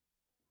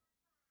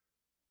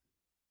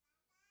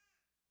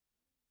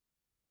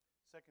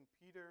2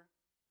 Peter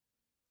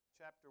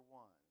chapter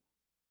 1.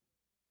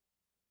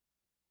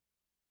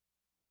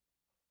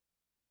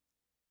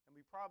 And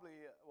we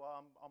probably,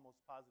 I'm almost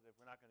positive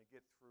we're not going to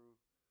get through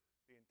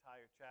the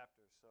entire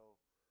chapter, so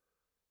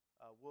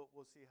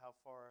we'll see how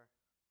far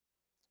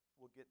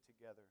we'll get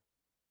together.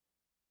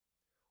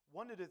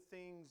 One of the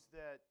things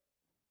that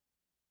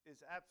is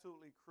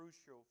absolutely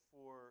crucial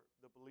for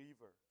the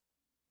believer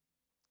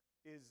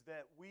is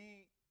that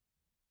we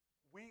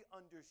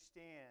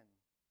understand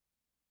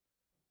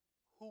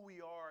who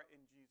we are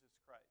in Jesus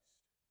Christ.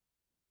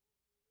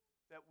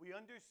 That we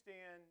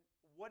understand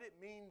what it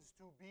means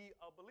to be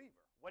a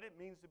believer, what it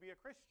means to be a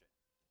Christian.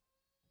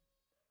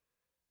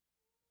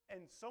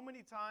 And so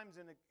many times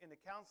in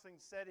the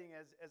counseling setting,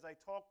 as I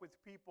talk with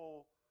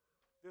people,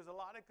 there's a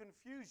lot of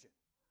confusion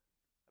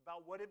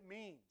about what it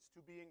means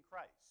to be in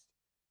Christ.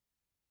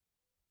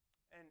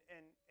 And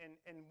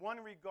in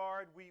one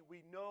regard,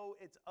 we know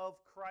it's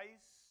of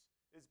Christ.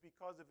 It's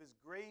because of His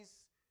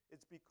grace.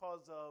 It's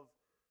because of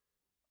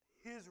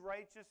His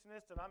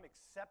righteousness that I'm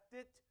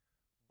accepted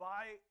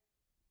by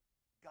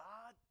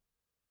God.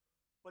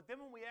 But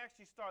then when we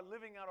actually start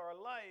living out our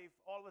life,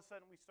 all of a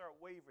sudden we start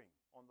wavering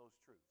on those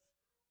truths.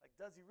 Like,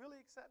 does He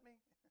really accept me?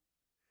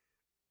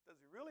 Does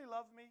He really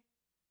love me?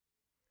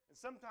 And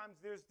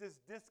sometimes there's this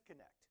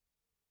disconnect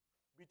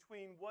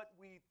between what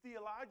we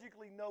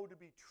theologically know to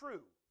be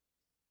true,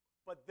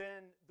 but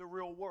then the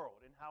real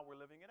world and how we're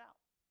living it out.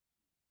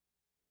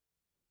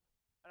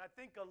 And I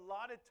think a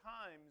lot of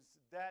times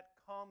that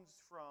comes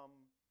from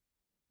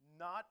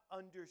not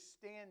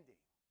understanding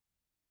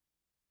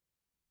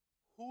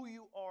who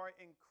you are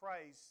in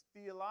Christ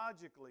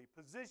theologically,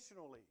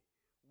 positionally,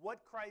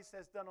 what Christ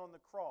has done on the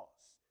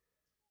cross.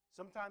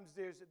 Sometimes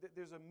there's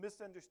a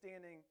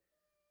misunderstanding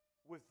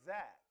with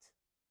that.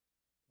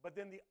 But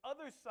then the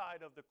other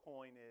side of the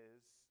coin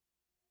is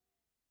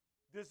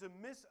there's a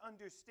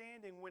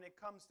misunderstanding when it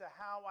comes to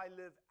how I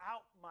live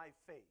out my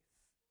faith.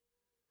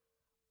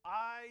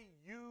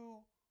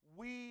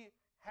 We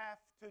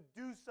have to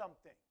do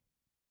something.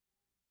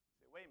 You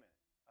say, wait a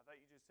minute, I thought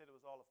you just said it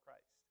was all of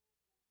Christ.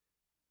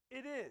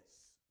 It is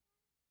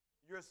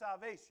your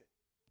salvation.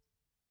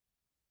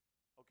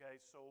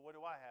 Okay, so what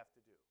do I have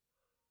to do?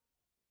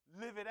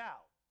 Live it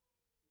out.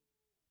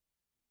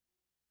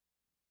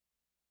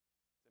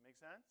 Does that make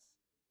sense?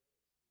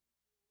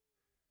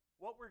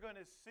 What we're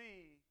going to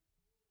see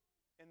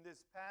in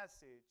this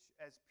passage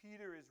as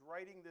Peter is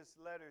writing this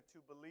letter to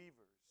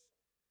believers,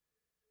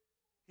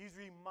 he's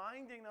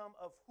reminding them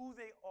of who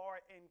they are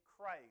in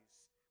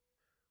Christ.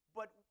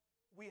 But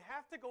we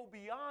have to go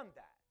beyond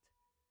that.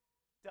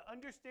 To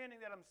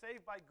understanding that I'm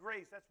saved by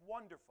grace, that's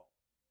wonderful.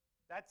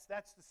 That's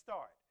the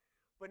start.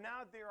 But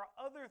now there are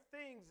other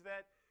things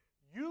that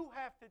you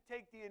have to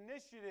take the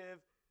initiative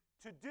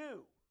to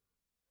do.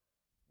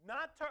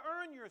 Not to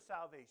earn your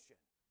salvation,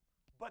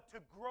 but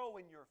to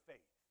grow in your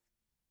faith.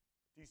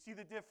 Do you see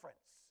the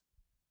difference?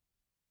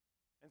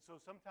 And so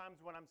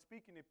sometimes when I'm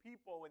speaking to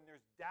people and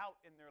there's doubt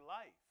in their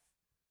life,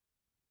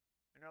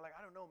 and they're like,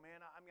 I don't know,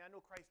 man. I know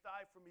Christ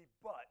died for me,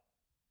 but,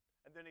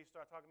 and then they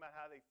start talking about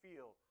how they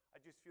feel. I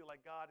just feel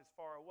like God is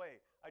far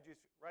away.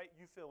 Right?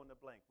 You fill in the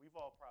blank. We've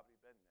all probably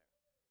been there.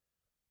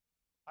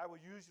 I will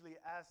usually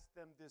ask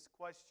them this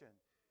question.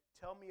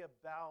 Tell me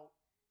about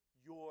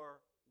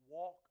your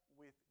walk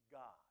with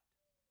God.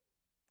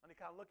 And they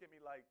kind of look at me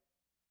like,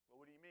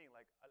 well, what do you mean?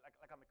 Like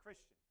I'm a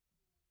Christian.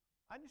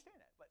 I understand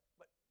that, but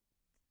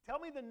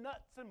tell me the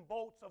nuts and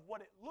bolts of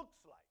what it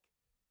looks like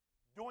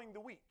during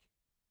the week.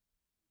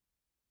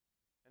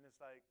 And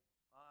it's like,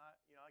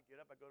 I get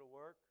up, I go to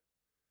work,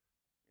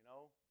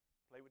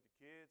 play with the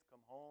kids,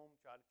 come home,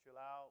 try to chill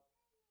out,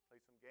 play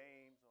some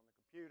games on the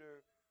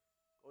computer,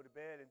 go to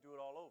bed and do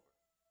it all over.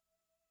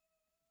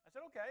 I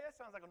said, okay, that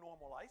sounds like a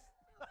normal life.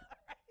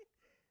 Right?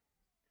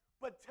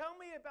 But tell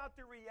me about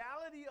the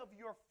reality of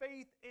your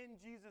faith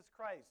in Jesus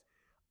Christ.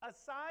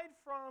 Aside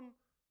from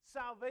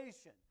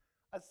salvation,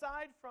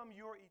 aside from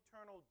your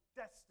eternal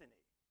destiny,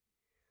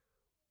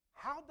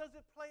 how does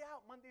it play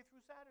out Monday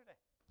through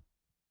Saturday?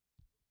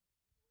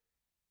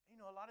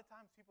 A lot of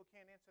times people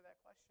can't answer that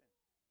question.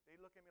 They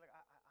look at me like,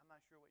 I'm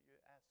not sure what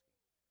you're asking.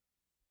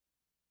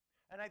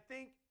 And I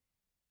think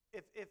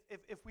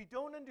if we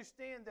don't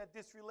understand that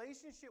this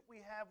relationship we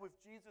have with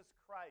Jesus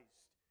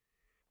Christ,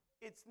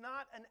 it's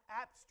not an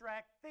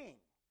abstract thing.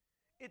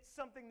 It's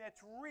something that's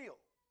real.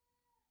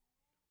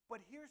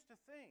 But here's the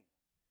thing.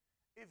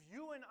 If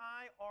you and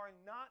I are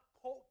not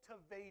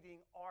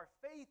cultivating our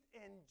faith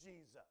in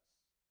Jesus,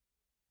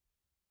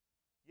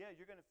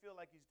 you're going to feel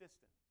like He's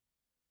distant.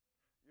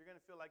 You're going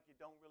to feel like you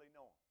don't really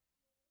know Him.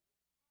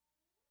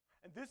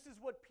 And this is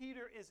what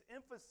Peter is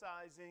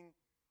emphasizing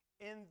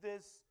in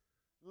this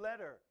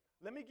letter.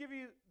 Let me give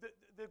you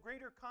the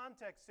greater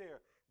context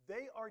here.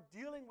 They are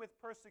dealing with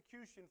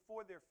persecution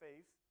for their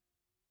faith.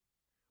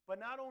 But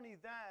not only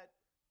that,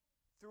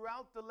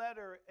 throughout the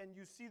letter, and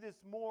you see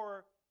this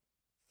more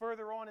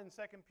further on in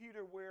 2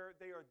 Peter, where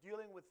they are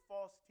dealing with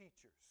false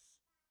teachers.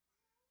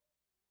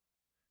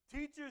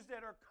 Teachers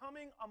that are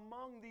coming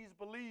among these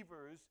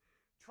believers,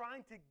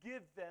 trying to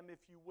give them, if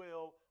you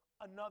will,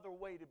 another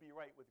way to be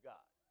right with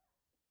God.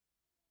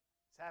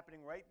 It's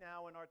happening right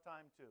now in our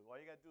time too. All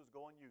you got to do is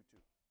go on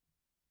YouTube.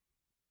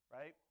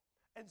 Right?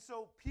 And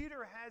so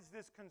Peter has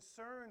this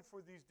concern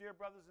for these dear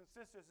brothers and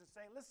sisters and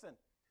saying, listen,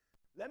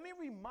 let me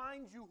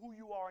remind you who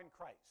you are in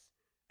Christ.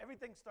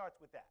 Everything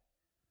starts with that.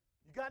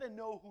 You got to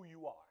know who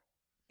you are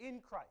in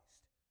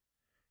Christ.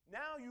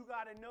 Now you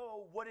got to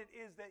know what it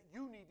is that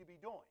you need to be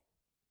doing.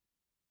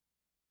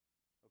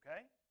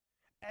 Okay?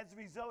 As a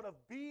result of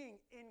being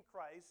in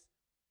Christ,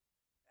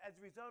 as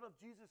a result of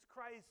Jesus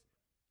Christ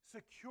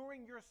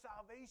securing your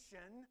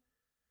salvation,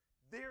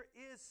 there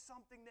is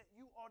something that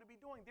you ought to be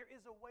doing. There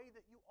is a way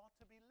that you ought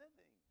to be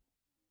living.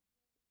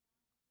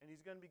 And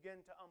he's going to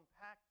begin to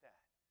unpack that.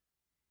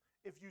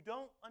 If you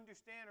don't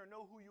understand or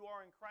know who you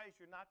are in Christ,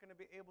 you're not going to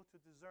be able to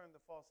discern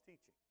the false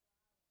teaching.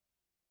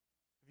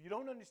 If you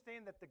don't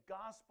understand that the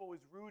gospel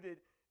is rooted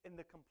in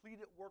the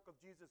completed work of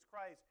Jesus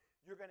Christ,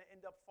 you're going to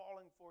end up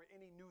falling for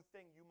any new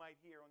thing you might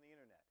hear on the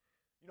internet.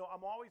 You know,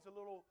 I'm always a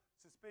little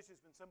suspicious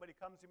when somebody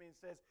comes to me and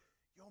says,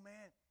 yo,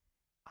 man,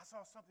 I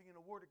saw something in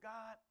the Word of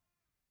God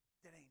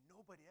that ain't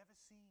nobody ever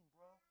seen,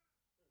 bro.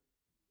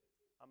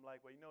 I'm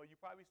like, well, you know, you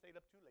probably stayed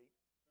up too late.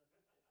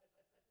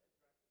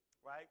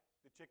 Right?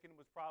 The chicken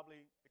was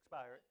probably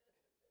expired.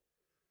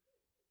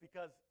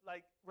 Because,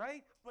 like,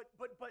 right?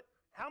 But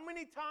how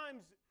many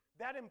times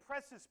that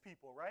impresses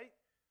people, right?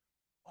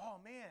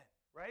 Oh, man,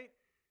 right?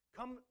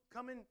 Come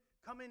in,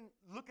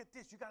 look at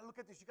this. You got to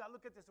look at this. You got to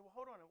look at this. Well,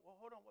 hold on.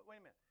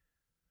 Wait a minute.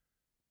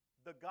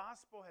 The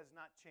gospel has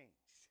not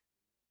changed.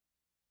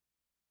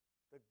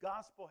 The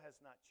gospel has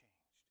not changed.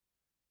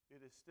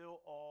 It is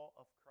still all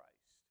of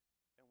Christ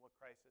and what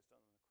Christ has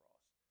done on the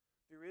cross.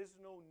 There is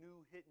no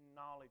new hidden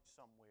knowledge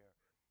somewhere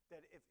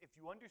that if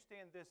you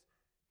understand this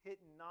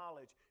hidden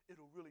knowledge,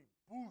 it'll really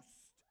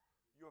boost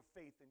your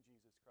faith in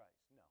Jesus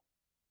Christ. No.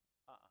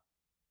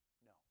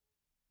 No.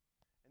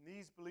 And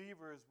these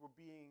believers were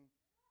being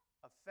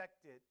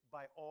affected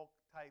by all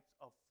types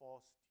of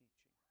false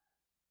teaching.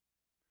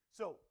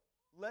 So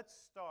let's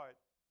start.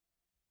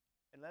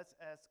 And let's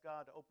ask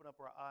God to open up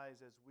our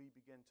eyes as we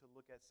begin to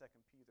look at 2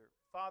 Peter.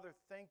 Father,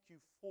 thank you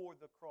for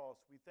the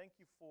cross. We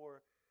thank you for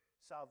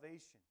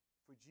salvation,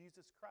 for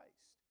Jesus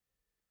Christ.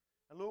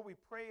 And Lord, we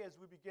pray as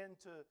we begin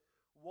to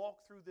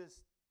walk through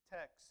this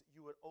text,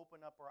 you would open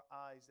up our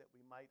eyes that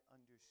we might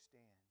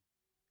understand.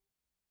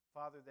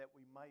 Father, that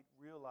we might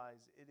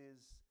realize it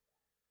is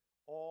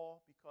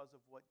all because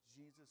of what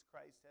Jesus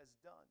Christ has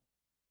done,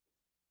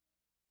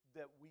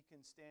 that we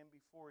can stand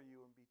before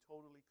you and be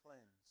totally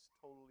cleansed,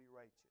 totally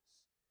righteous.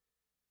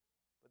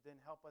 But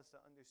then help us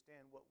to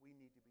understand what we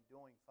need to be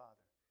doing,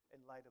 Father, in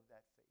light of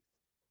that faith.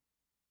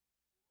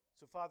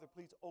 So, Father,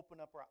 please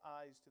open up our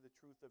eyes to the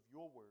truth of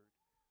your word.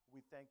 We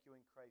thank you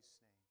in Christ's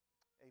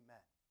name.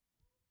 Amen.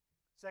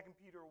 2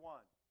 Peter 1.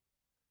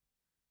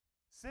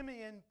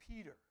 Simeon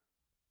Peter,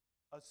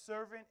 a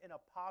servant and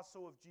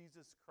apostle of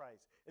Jesus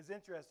Christ. It's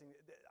interesting.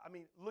 I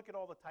mean, look at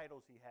all the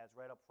titles he has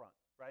right up front,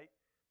 right?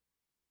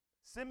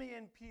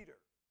 Simeon Peter.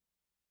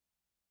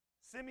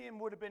 Simeon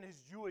would have been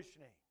his Jewish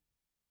name,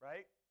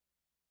 right?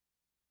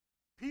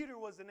 Peter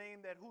was the name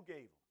that who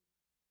gave him?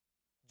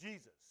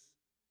 Jesus.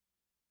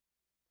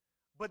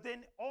 But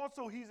then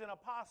also he's an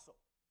apostle,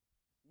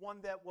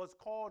 one that was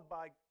called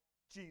by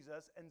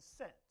Jesus and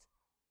sent.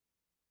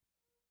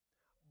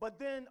 But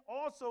then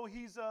also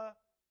he's a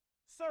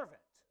servant.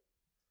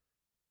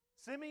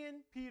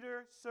 Simeon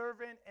Peter,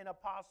 servant and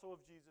apostle of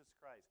Jesus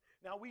Christ.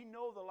 Now we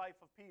know the life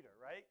of Peter,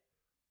 right?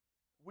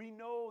 We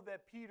know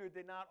that Peter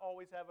did not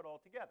always have it all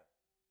together.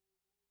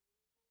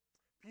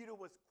 Peter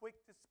was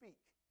quick to speak,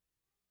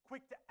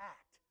 quick to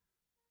act,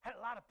 had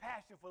a lot of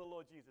passion for the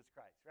Lord Jesus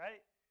Christ,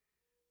 right?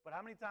 But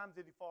how many times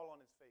did he fall on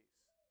his face?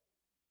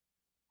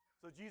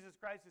 So Jesus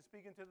Christ is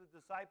speaking to the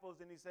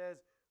disciples and he says,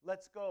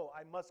 let's go.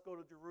 I must go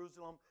to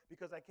Jerusalem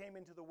because I came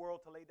into the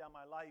world to lay down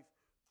my life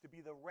to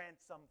be the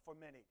ransom for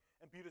many.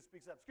 And Peter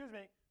speaks up, excuse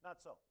me, not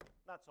so.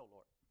 Not so,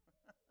 Lord.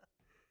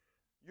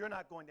 You're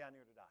not going down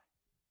here to die.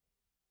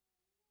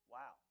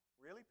 Wow.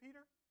 Really,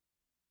 Peter?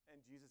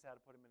 And Jesus had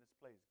to put him in his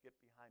place. Get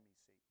behind me,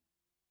 Satan.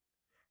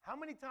 How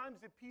many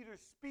times did Peter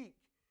speak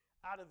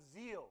out of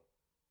zeal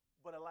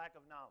but a lack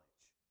of knowledge,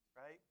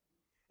 right?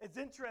 It's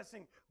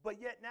interesting,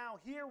 but yet now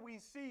here we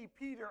see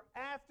Peter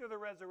after the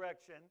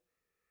resurrection.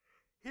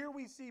 Here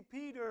we see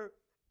Peter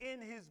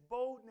in his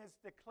boldness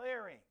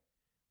declaring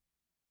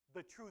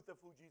the truth of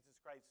who Jesus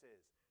Christ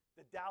is.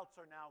 The doubts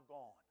are now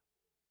gone.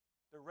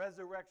 The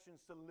resurrection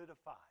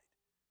solidified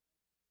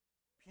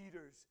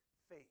Peter's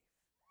faith.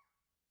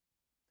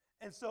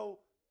 And so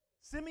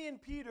Simeon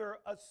Peter,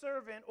 a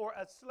servant or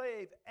a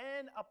slave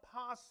and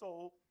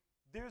apostle,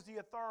 there's the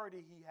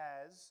authority he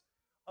has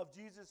of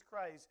Jesus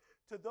Christ,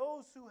 to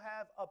those who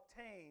have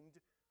obtained,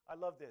 I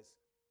love this,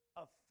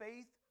 a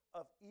faith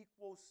of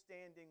equal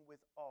standing with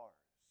ours.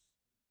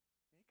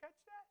 Did you catch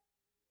that?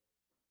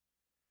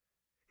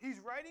 He's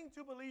writing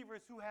to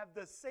believers who have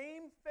the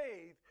same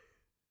faith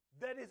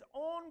that is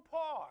on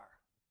par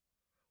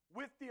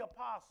with the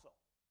apostle.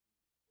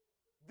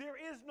 There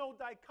is no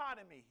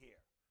dichotomy here.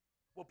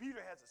 Well,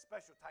 Peter has a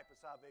special type of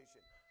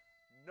salvation.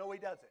 No, he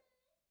doesn't.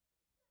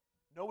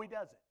 No, he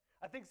doesn't.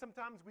 I think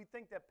sometimes we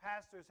think that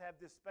pastors have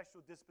this special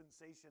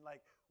dispensation,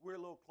 like we're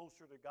a little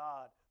closer to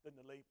God than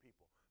the lay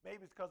people.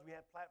 Maybe it's because we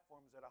have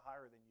platforms that are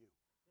higher than you,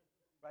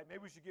 right?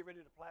 Maybe we should get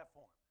rid of the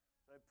platform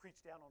so I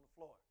preach down on the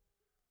floor.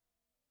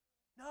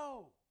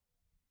 No.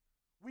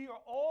 We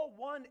are all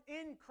one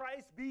in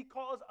Christ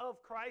because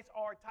of Christ.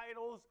 Our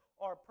titles,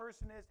 our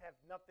personage have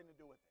nothing to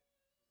do with it.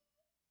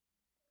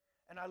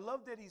 And I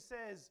love that he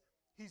says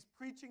he's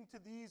preaching to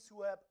these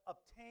who have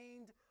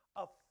obtained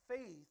a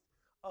faith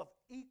of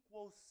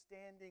equal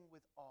standing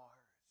with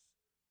ours.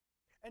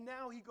 And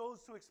now he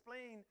goes to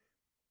explain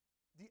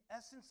the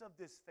essence of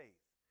this faith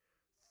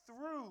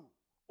through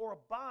or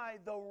by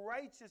the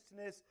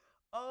righteousness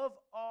of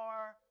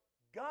our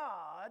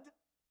God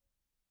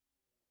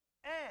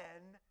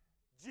and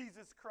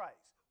Jesus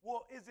Christ.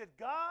 Well, is it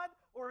God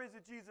or is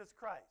it Jesus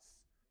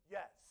Christ?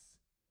 Yes.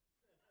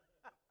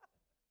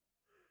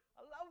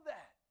 I love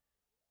that.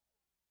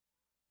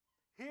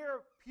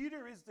 Here,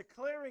 Peter is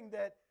declaring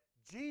that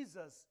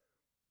Jesus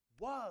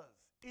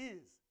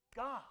is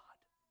God.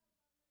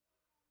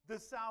 The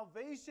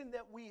salvation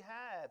that we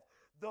have,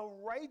 the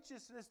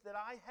righteousness that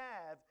I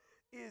have,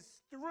 is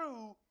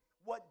through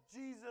what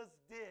Jesus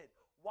did.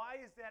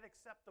 Why is that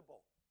acceptable?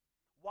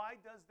 Why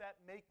does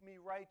that make me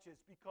righteous?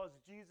 Because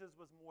Jesus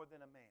was more than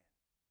a man.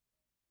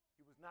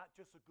 He was not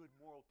just a good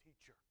moral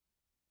teacher.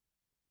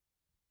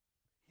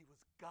 He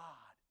was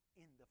God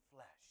in the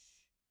flesh.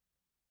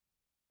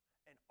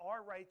 And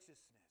our righteousness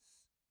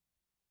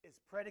is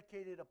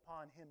predicated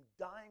upon him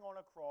dying on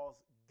a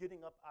cross,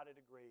 getting up out of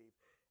the grave,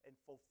 and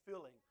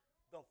fulfilling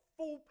the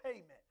full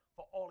payment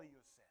for all of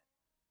your sin.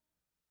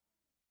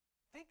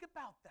 Think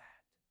about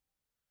that.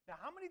 Now,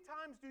 how many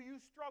times do you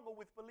struggle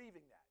with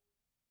believing that?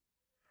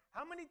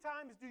 How many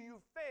times do you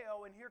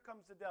fail and here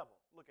comes the devil?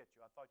 Look at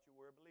you. I thought you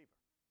were a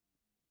believer.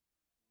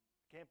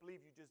 I can't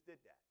believe you just did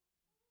that.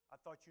 I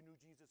thought you knew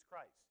Jesus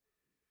Christ.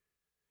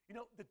 You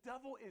know, the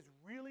devil is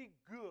really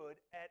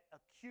good at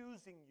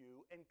accusing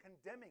you and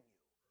condemning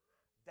you.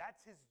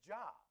 That's his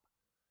job,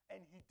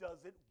 and he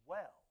does it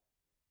well.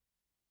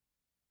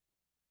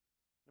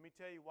 Let me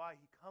tell you why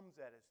he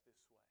comes at us this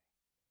way.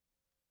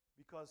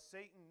 Because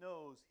Satan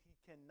knows he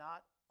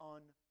cannot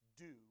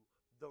undo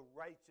the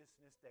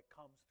righteousness that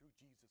comes through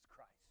Jesus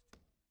Christ.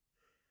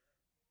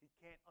 He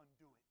can't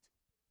undo it.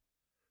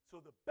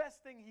 So the best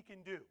thing he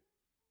can do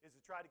is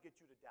to try to get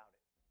you to doubt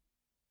it.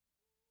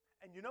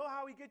 And you know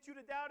how he gets you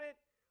to doubt it?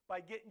 By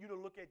getting you to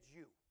look at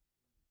you.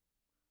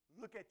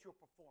 Look at your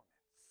performance.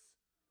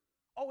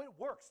 Oh, it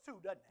works too,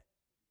 doesn't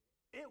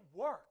it? It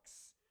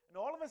works. And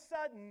all of a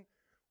sudden,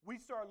 we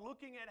start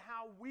looking at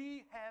how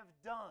we have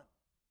done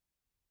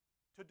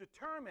to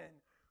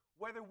determine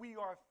whether we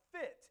are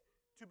fit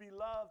to be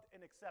loved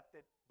and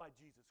accepted by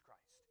Jesus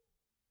Christ.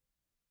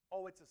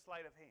 Oh, it's a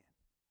sleight of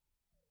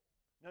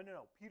hand.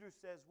 No. Peter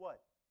says what?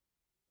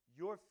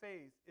 Your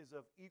faith is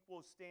of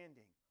equal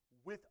standing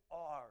with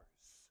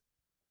ours.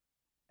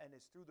 And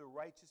it's through the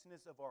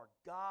righteousness of our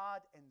God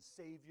and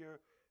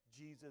Savior,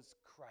 Jesus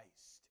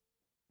Christ.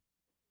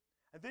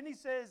 And then he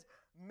says,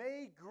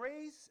 may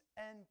grace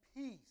and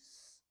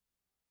peace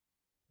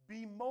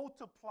be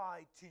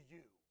multiplied to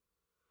you.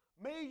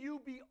 May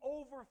you be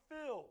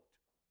overfilled.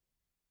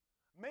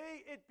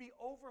 May it be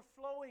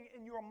overflowing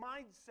in your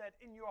mindset,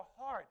 in your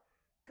heart.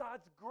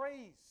 God's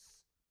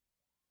grace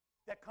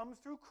that comes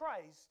through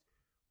Christ,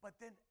 but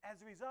then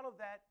as a result of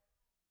that,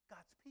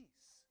 God's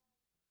peace,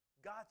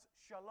 God's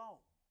shalom.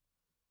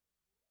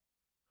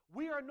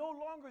 We are no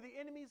longer the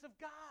enemies of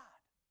God.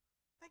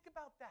 Think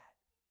about that.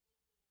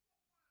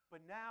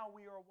 But now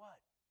we are what?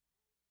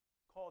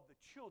 Called the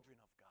children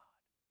of God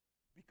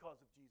because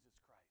of Jesus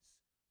Christ.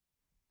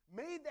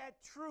 May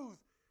that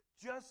truth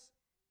just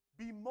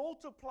be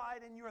multiplied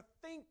in your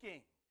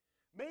thinking.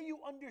 May you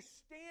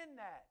understand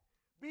that.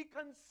 Be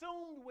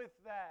consumed with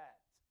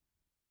that.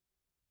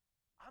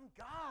 I'm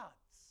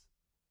God's.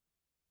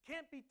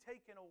 Can't be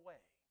taken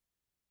away.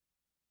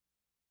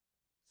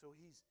 So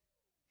he's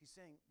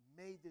saying,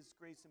 may this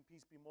grace and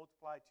peace be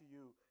multiplied to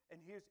you. And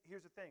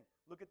here's the thing.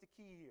 Look at the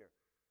key here.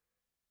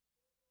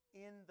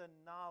 In the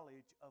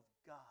knowledge of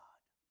God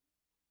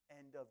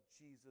and of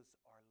Jesus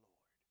our Lord.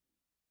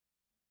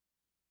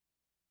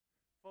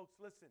 Folks,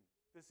 listen.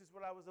 This is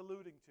what I was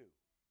alluding to.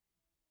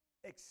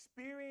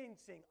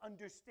 Experiencing,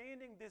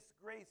 understanding this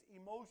grace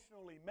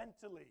emotionally,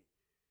 mentally.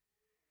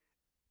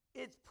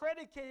 It's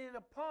predicated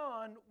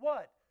upon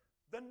what?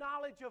 The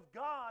knowledge of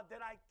God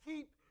that I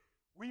keep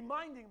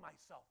reminding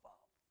myself of.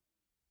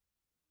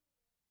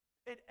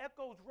 It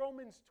echoes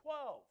Romans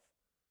 12.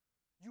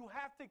 You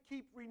have to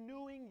keep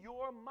renewing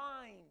your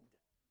mind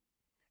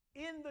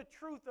in the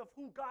truth of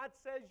who God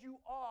says you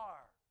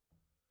are.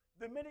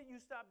 The minute you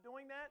stop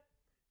doing that,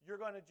 you're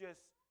going to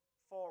just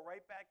fall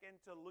right back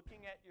into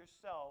looking at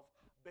yourself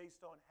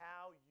based on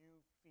how you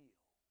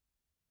feel.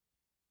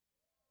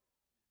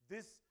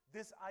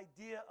 This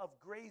idea of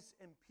grace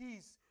and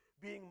peace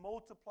being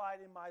multiplied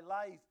in my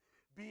life,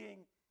 being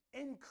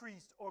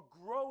increased or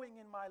growing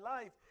in my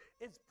life,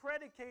 is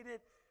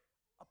predicated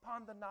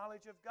upon the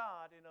knowledge of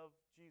God and of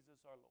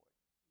Jesus our Lord.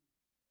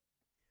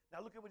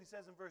 Now look at what he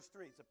says in verse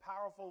 3. It's a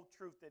powerful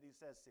truth that he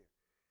says here.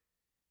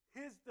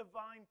 His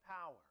divine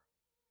power.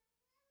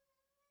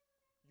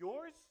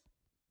 Yours?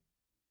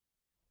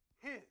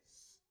 His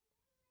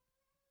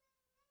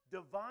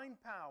divine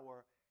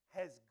power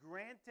has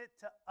granted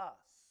to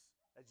us,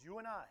 as you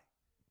and I,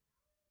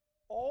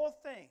 all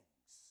things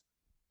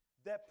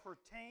that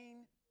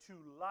pertain to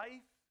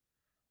life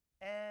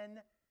and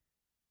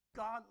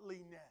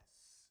godliness.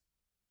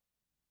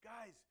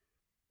 Guys,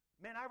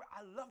 man,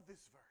 I love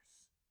this verse.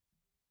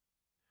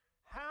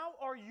 How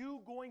are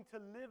you going to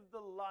live the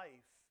life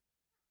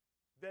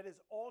that is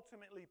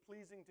ultimately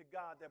pleasing to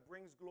God, that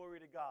brings glory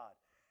to God?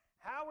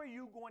 How are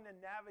you going to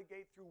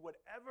navigate through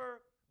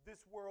whatever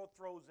this world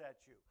throws at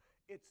you?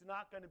 It's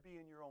not going to be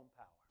in your own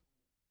power.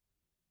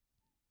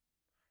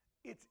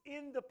 It's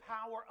in the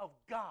power of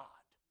God.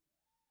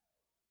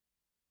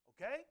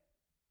 Okay?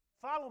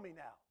 Follow me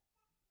now.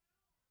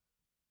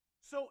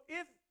 So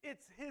if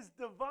it's his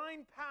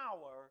divine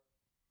power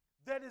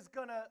that is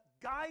going to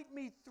guide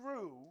me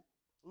through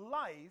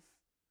life,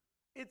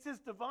 it's his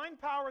divine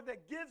power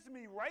that gives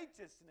me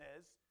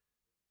righteousness,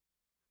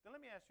 then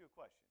let me ask you a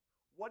question.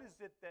 What is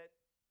it that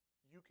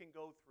you can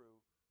go through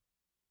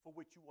for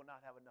which you will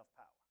not have enough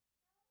power?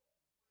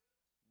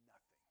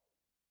 Nothing.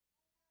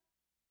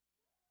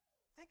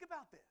 Think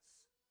about this.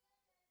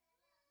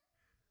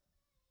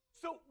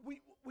 So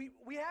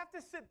we have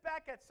to sit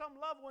back at some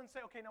level and say,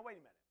 okay, now wait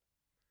a minute.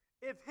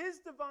 If his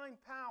divine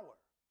power,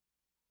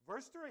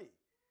 verse 3,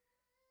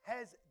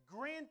 has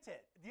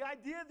granted, the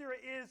idea there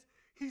is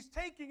he's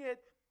taking it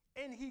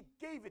and he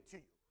gave it to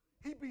you.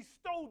 He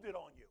bestowed it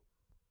on you.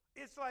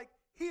 It's like,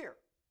 here,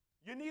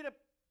 you need an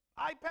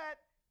iPad?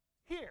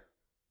 Here.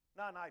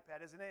 Not an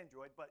iPad, it's an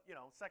Android, but,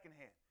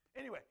 secondhand.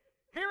 Anyway,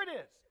 here it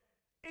is.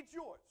 It's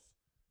yours.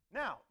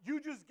 Now, you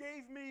just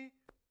gave me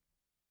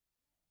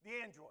the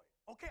Android.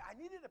 Okay, I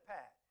needed a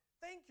pad.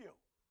 Thank you.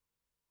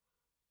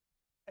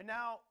 And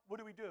now, what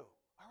do we do?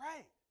 All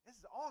right, this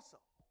is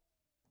awesome.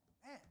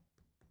 Man.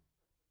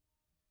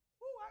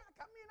 Ooh, I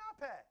got me an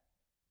iPad.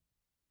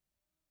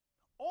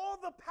 All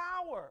the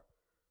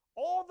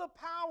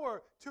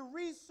power to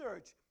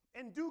research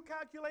and do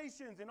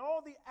calculations and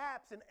all the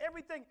apps and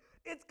everything,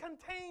 it's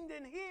contained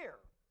in here,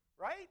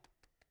 right?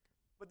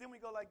 But then we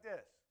go like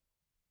this.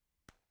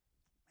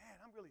 Man,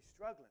 I'm really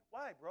struggling.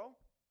 Why, bro?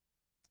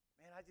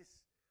 Man, I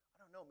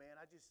don't know, man.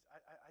 I just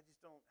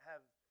don't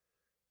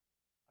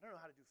know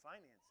how to do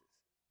finances.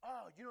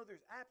 Oh,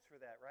 there's apps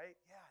for that, right?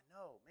 Yeah,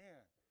 no,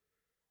 man.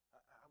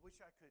 I wish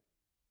there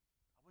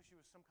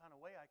was some kind of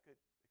way I could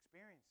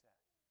experience that.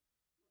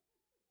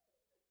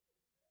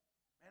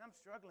 Man, I'm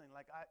struggling.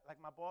 Like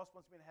my boss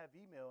wants me to have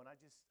email, and I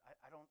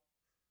don't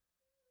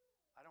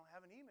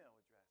have an email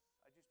address.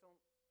 I just don't.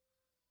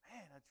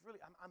 Man,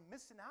 I'm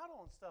missing out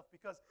on stuff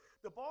because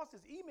the boss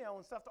is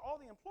emailing stuff to all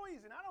the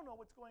employees, and I don't know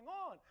what's going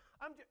on.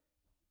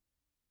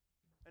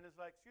 And it's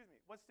like, excuse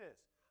me, what's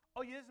this?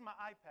 Oh, yeah, this is my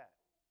iPad.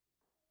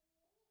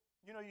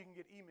 You can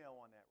get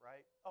email on that,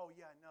 right? Oh,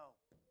 yeah, I know.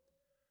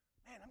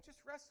 Man, I'm just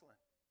wrestling.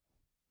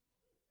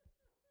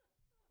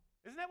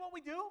 Isn't that what we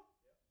do?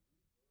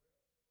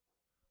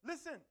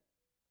 Listen.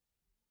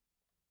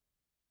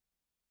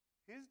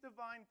 His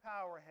divine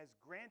power has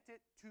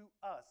granted to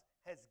us,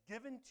 has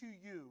given to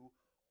you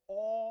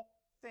all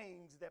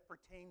things that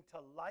pertain to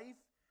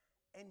life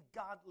and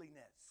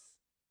godliness.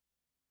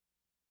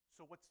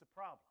 So what's the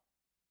problem?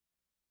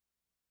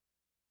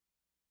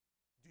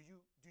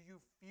 Do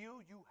you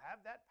feel you have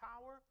that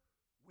power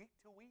week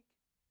to week?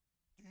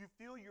 Do you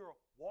feel you're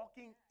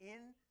walking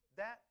in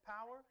that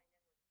power?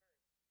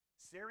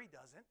 Sari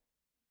doesn't.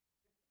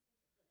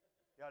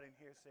 Y'all didn't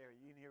hear Sari.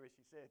 You didn't hear what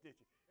she said, did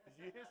you? Did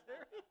you hear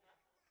Sari?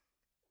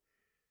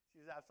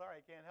 She said, I'm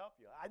sorry, I can't help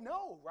you. I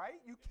know, right?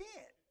 You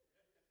can't.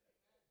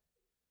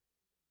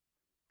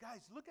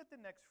 Guys, look at the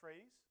next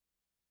phrase.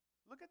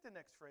 Look at the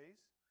next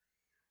phrase.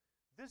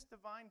 This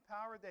divine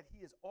power that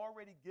he has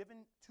already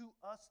given to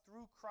us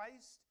through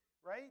Christ,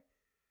 right?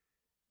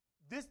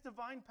 This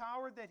divine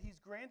power that he's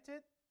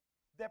granted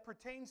that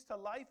pertains to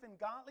life and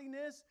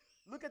godliness.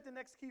 Look at the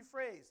next key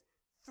phrase.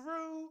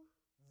 Through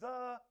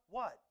the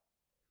what?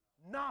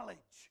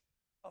 Knowledge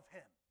of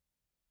him.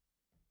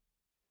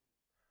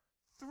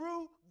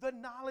 Through the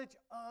knowledge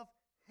of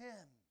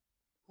him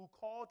who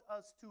called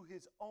us to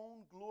his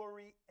own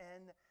glory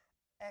and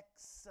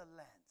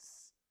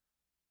excellence.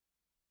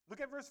 Look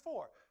at verse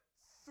 4.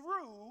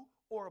 Through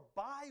or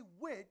by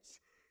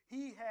which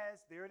he has,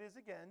 there it is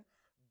again,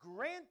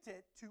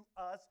 granted to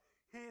us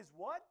his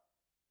what?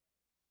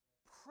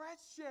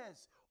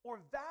 Precious or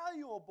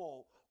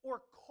valuable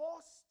or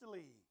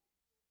costly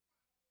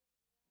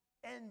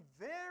and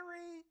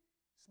very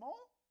small?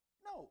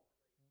 No,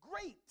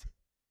 great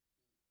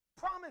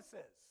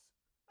promises.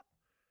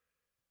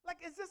 Like,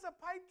 is this a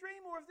pipe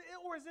dream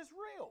or is this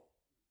real?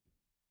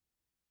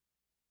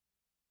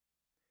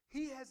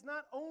 He has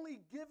not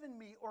only given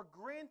me or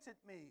granted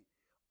me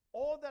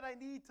all that I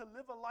need to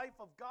live a life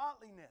of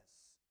godliness,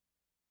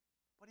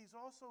 but he's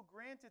also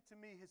granted to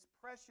me his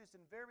precious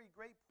and very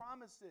great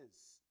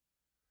promises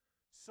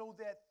so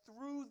that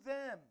through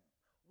them,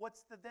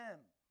 what's the them?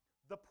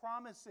 the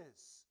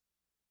promises,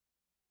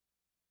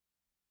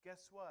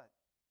 guess what?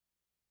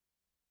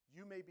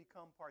 You may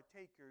become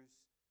partakers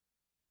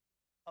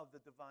of the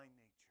divine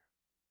nature.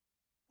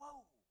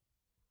 Whoa!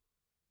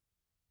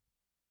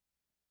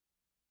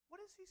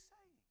 What is he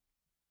saying?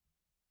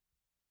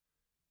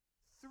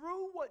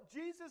 Through what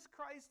Jesus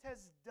Christ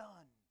has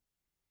done,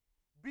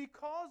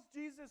 because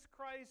Jesus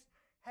Christ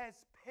has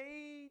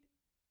paid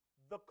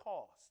the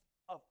cost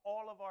of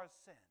all of our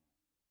sin,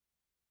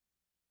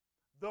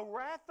 the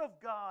wrath of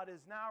God is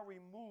now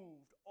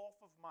removed off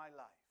of my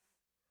life.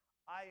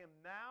 I am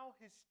now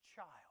his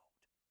child.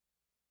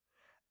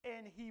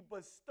 And he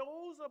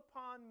bestows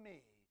upon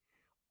me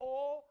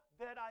all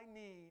that I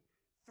need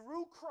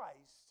through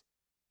Christ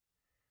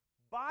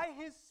by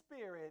his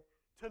Spirit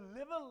to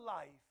live a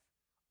life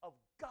of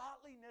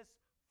godliness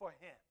for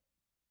him.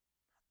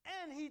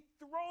 And he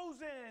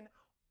throws in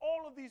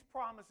all of these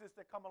promises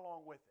that come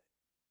along with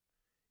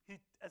it. He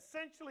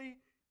essentially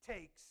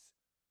takes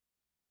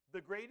the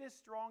greatest,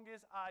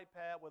 strongest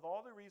iPad with all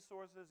the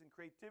resources and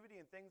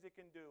creativity and things it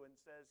can do and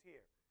says,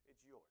 here,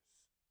 it's yours.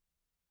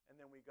 And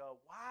then we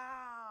go,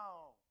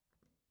 wow.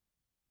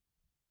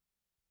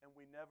 And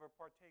we never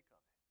partake of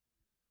it.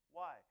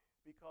 Why?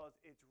 Because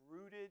it's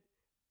rooted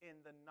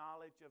in the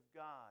knowledge of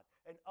God.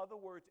 In other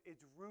words,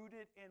 it's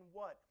rooted in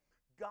what?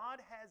 God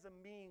has a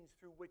means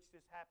through which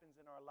this happens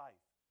in our life.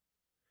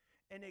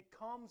 And it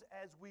comes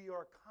as we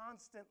are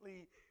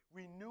constantly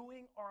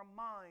renewing our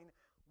mind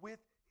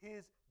with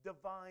his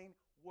divine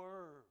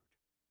word.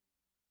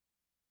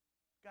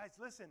 Guys,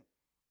 listen.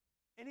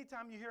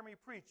 Anytime you hear me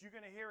preach, you're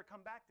going to hear it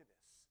come back to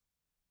this.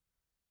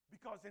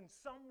 Because in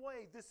some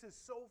way, this is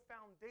so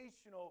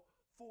foundational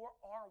for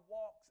our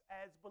walks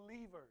as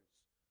believers.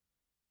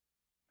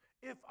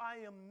 If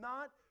I am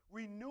not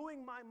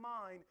renewing my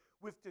mind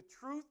with the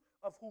truth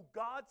of who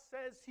God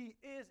says he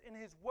is in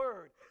his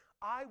word,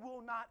 I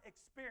will not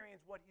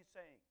experience what he's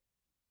saying.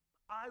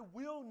 I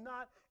will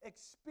not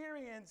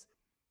experience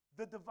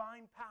the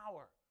divine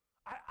power.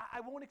 I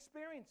won't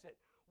experience it.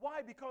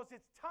 Why? Because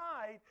it's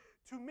tied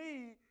to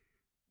me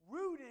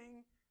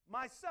rooting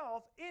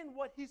myself in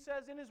what he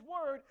says in his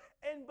word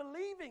and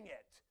believing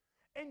it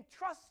and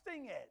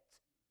trusting it,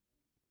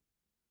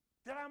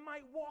 that I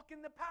might walk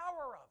in the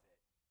power of it.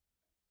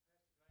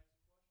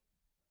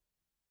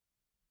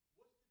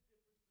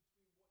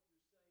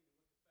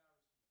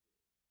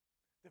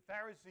 The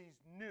Pharisees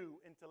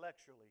knew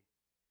intellectually,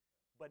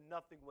 but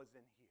nothing was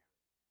in here.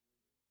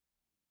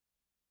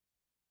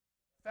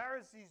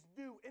 Pharisees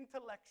knew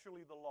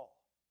intellectually the law.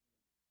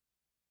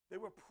 They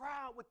were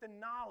proud with the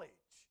knowledge,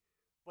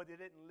 but they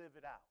didn't live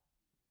it out.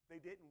 They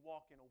didn't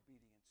walk in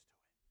obedience to it.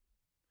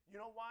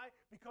 You know why?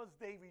 Because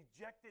they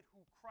rejected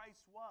who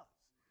Christ was.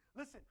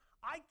 Listen,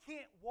 I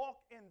can't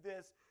walk in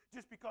this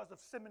just because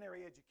of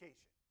seminary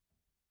education.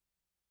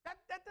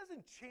 That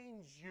doesn't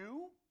change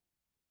you.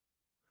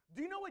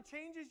 Do you know what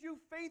changes you?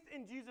 Faith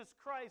in Jesus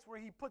Christ,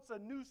 where he puts a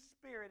new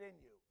spirit in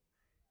you.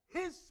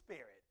 His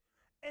spirit.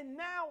 And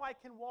now I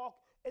can walk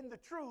in the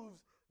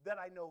truths that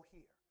I know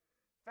here.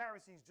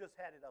 Pharisees just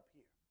had it up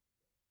here.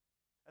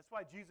 That's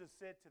why Jesus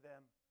said to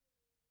them,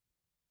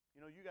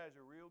 you know, you guys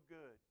are real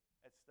good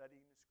at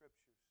studying the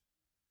scriptures.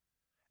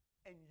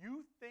 And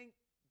you think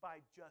by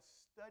just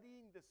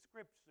studying the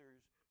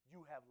scriptures,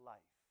 you have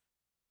life.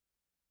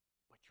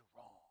 But you're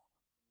wrong.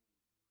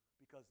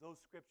 Because those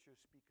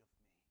scriptures speak of me.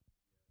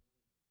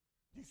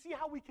 Do you see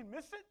how we can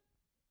miss it?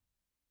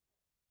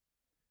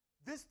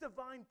 This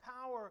divine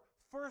power,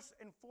 first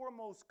and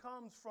foremost,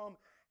 comes from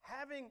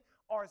having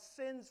our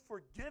sins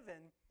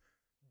forgiven,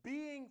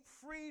 being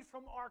freed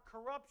from our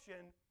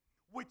corruption,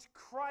 which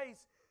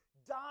Christ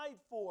died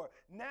for.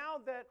 Now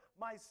that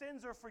my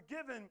sins are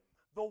forgiven,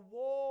 the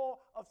wall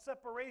of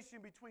separation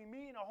between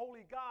me and a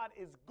holy God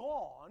is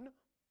gone.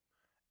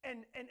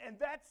 And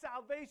that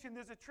salvation,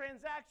 there's a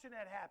transaction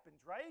that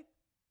happens, right?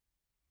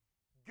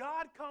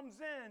 God comes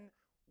in,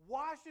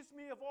 washes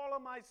me of all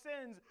of my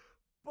sins,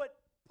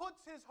 but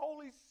puts his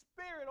Holy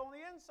Spirit on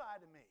the inside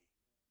of me.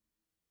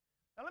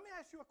 Now let me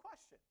ask you a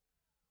question.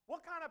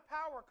 What kind of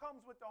power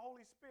comes with the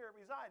Holy Spirit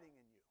residing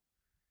in you?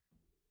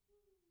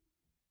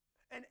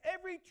 And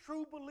every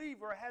true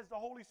believer has the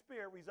Holy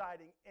Spirit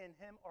residing in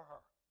him or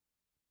her.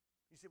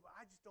 You say, well,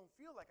 I just don't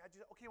feel like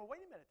okay, well,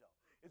 wait a minute though.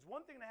 It's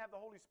one thing to have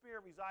the Holy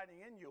Spirit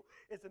residing in you.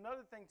 It's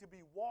another thing to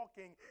be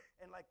walking,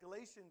 and like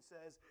Galatians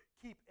says,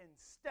 keep in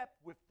step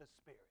with the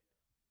Spirit.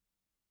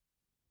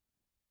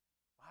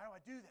 How do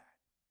I do that?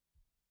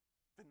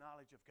 The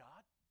knowledge of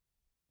God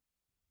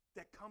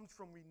that comes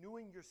from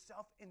renewing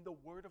yourself in the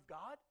Word of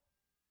God,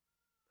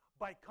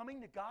 by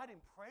coming to God in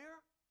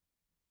prayer,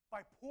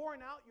 by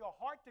pouring out your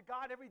heart to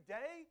God every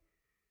day.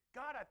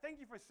 God, I thank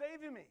you for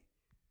saving me.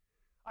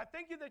 I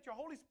thank you that your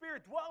Holy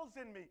Spirit dwells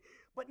in me.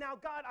 But now,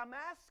 God, I'm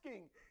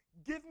asking,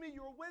 give me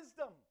your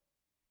wisdom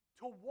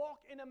to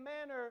walk in a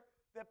manner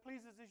that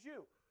pleases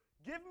you.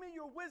 Give me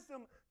your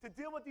wisdom to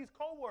deal with these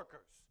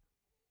coworkers,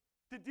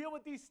 to deal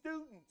with these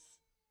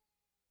students,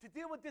 to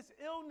deal with this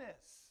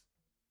illness,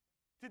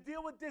 to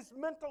deal with this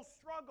mental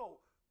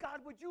struggle.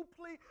 God, would you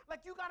please,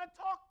 like you got to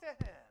talk to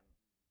him.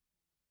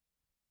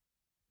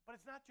 But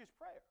it's not just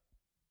prayer.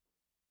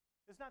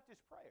 It's not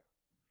just prayer.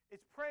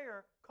 It's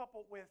prayer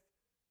coupled with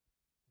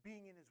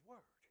being in his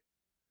word.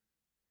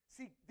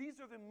 See, these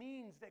are the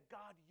means that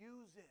God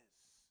uses.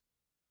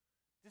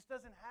 This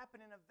doesn't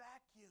happen in a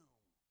vacuum.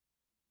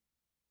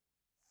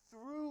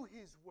 Through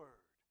his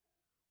word,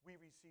 we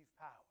receive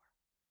power.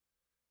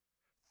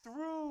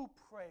 Through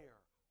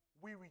prayer,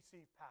 we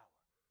receive power.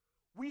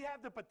 We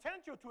have the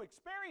potential to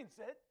experience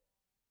it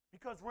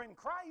because we're in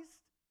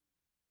Christ.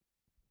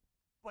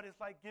 But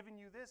it's like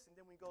giving you this and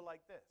then we go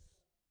like this.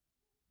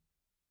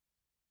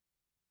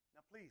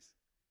 Now, please,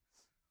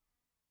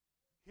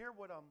 hear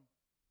what I'm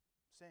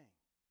saying.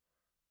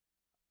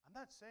 I'm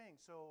not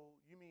saying, so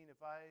you mean if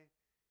I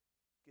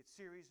get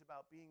serious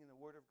about being in the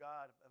Word of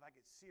God, if I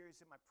get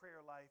serious in my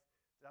prayer life,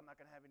 that I'm not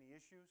going to have any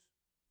issues?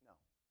 No.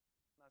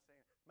 I'm not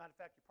saying. As a matter of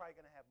fact, you're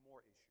probably going to have more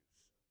issues.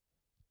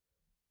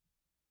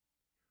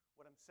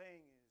 What I'm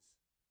saying is,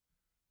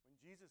 when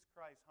Jesus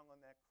Christ hung on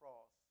that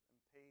cross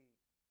and paid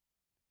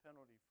the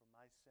penalty for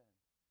my sin,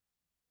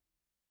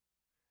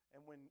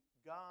 and when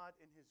God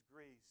in his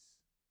grace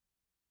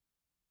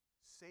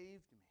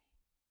saved me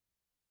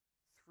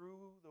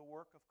through the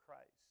work of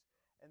Christ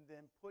and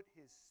then put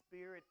his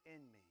Spirit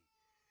in me,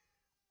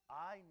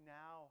 I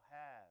now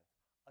have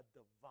a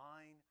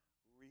divine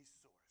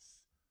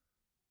resource.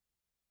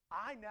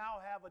 I now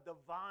have a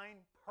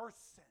divine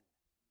person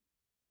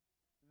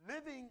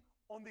living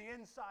on the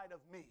inside of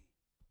me,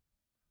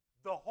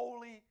 the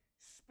Holy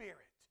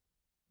Spirit,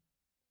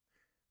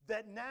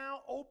 that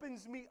now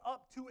opens me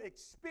up to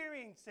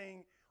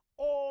experiencing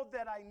all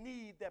that I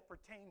need that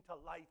pertain to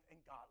life and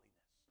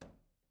godliness.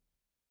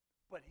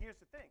 But here's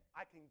the thing,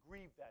 I can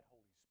grieve that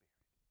Holy Spirit.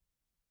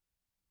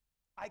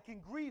 I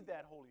can grieve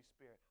that Holy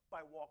Spirit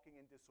by walking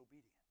in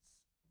disobedience.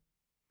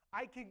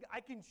 I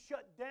can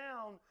shut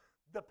down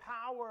the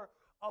power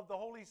of the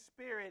Holy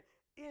Spirit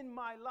in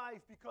my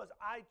life because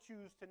I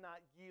choose to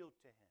not yield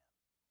to him.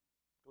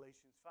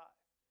 Galatians 5.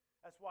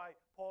 That's why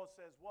Paul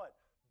says what?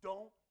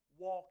 Don't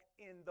walk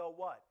in the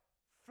what?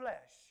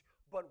 Flesh,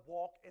 but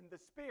walk in the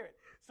Spirit.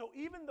 So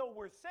even though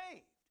we're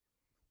saved,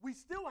 we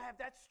still have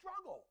that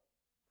struggle.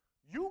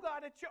 You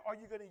got to are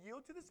you going to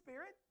yield to the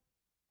Spirit?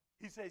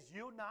 He says,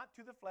 yield not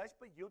to the flesh,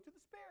 but yield to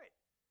the Spirit.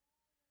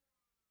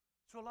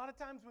 So a lot of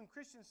times when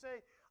Christians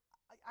say,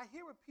 I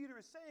hear what Peter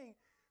is saying,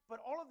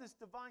 but all of this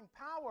divine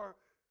power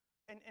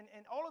and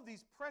all of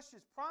these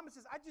precious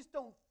promises, I just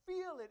don't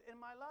feel it in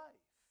my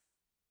life.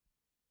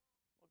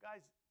 Well,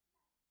 guys,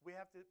 we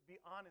have to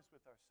be honest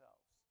with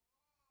ourselves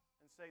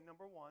and say,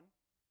 number one,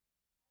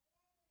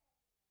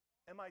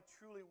 am I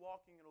truly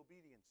walking in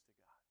obedience to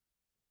God?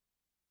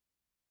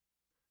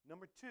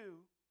 Number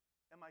two,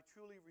 am I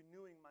truly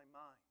renewing my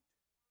mind?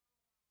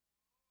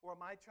 Or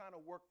am I trying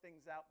to work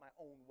things out my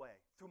own way,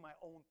 through my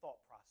own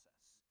thought process?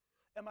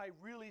 Am I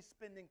really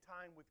spending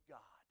time with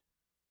God?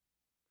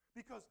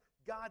 Because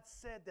God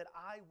said that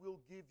I will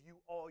give you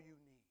all you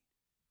need.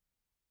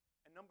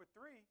 And number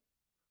three,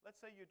 let's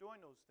say you're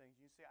doing those things.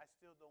 You say, I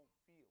still don't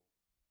feel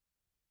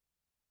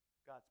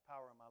God's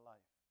power in my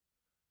life.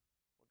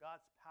 Well,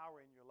 God's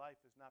power in your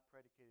life is not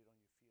predicated on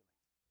your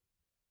feeling.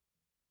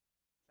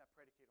 It's not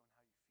predicated on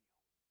how you feel.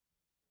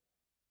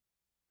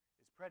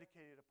 It's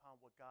predicated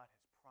upon what God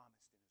has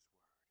promised in his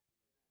word.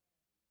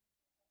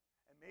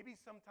 And maybe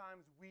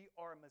sometimes we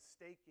are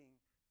mistaking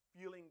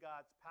feeling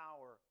God's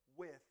power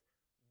with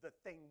the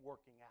thing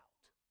working out.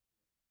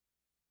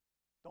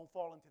 Don't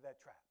fall into that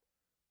trap.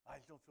 I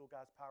just don't feel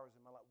God's powers in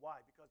my life.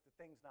 Why? Because the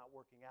thing's not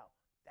working out.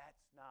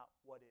 That's not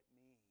what it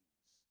means.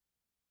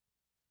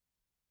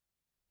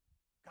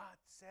 God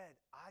said,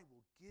 I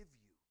will give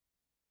you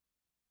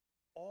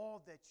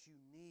all that you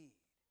need.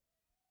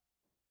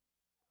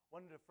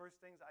 One of the first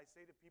things I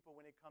say to people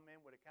when they come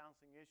in with a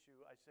counseling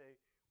issue, I say,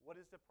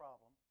 what is the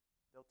problem?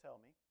 They'll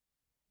tell me.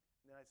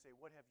 And then I say,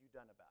 what have you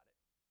done about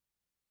it?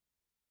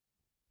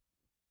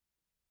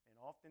 And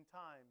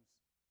oftentimes,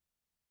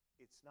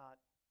 it's not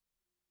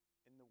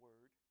in the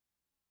Word,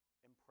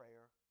 in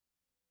prayer,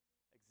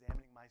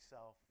 examining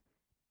myself.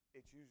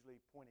 It's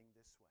usually pointing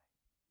this way.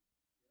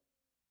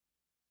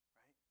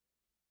 Right?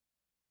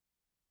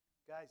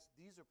 Guys,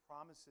 these are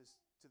promises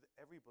to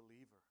every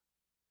believer.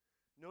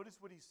 Notice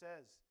what he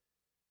says.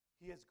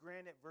 He has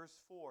granted, verse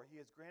 4, he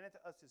has granted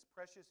to us his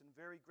precious and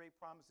very great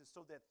promises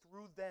so that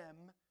through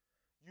them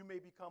you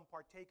may become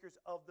partakers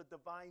of the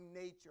divine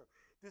nature.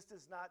 This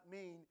does not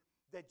mean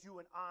that you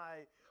and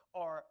I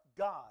are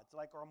gods,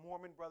 like our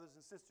Mormon brothers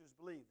and sisters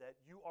believe, that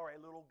you are a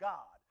little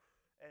God,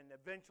 and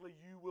eventually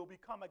you will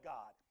become a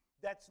God.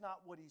 That's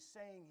not what he's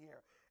saying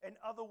here. In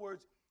other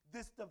words,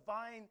 this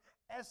divine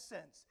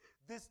essence,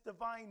 this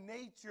divine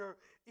nature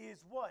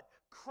is what?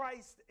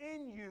 Christ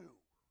in you,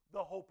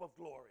 the hope of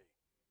glory.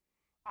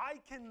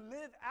 I can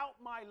live out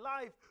my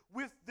life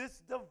with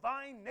this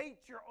divine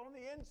nature on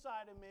the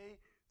inside of me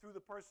through the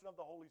person of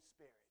the Holy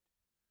Spirit.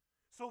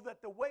 So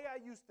that the way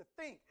I used to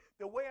think,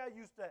 the way I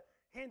used to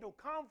handle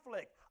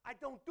conflict, I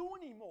don't do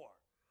anymore.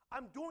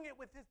 I'm doing it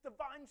with his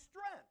divine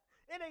strength.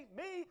 It ain't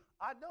me.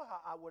 I know how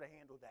I would have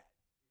handled that.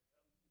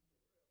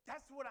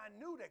 That's what I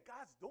knew, that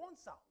God's doing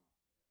something.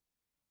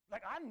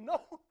 Like, I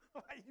know.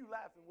 Why are you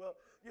laughing? Well,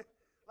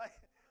 like,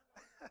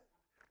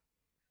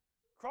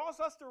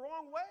 cross us the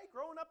wrong way,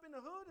 growing up in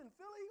the hood in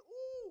Philly.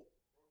 Ooh.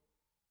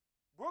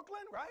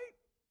 Brooklyn, right?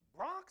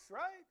 Bronx,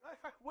 right?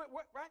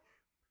 Right?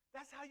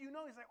 That's how you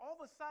know. He's like, all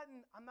of a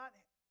sudden, I'm not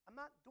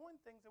doing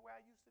things the way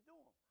I used to do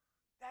them.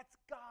 That's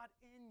God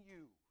in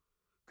you,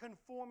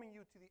 conforming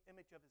you to the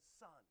image of his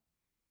Son.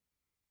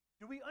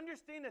 Do we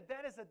understand that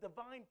that is a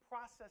divine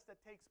process that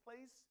takes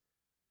place?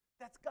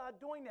 That's God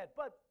doing that.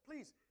 But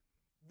please,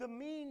 the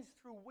means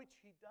through which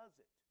he does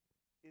it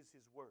is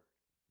his word.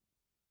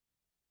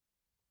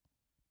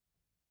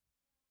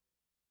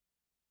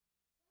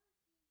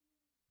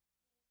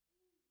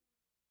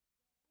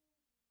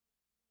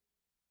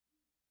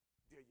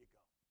 There you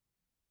go.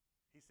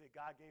 He said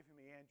God gave him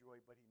the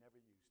Android, but he never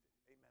used it.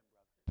 Amen,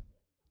 brother.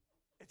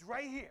 It's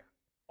right here.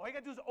 All you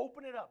got to do is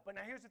open it up. But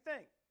now here's the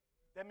thing.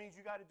 That means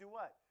you got to do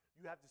what?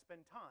 You have to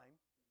spend time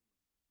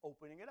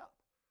opening it up.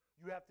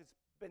 You have to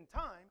spend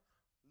time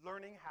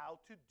learning how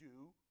to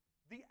do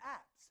the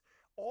apps.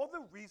 All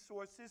the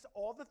resources,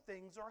 all the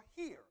things are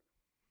here.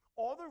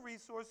 All the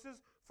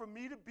resources for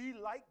me to be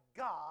like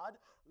God,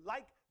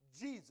 like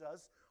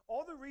Jesus,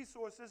 all the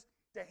resources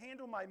to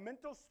handle my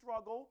mental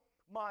struggle,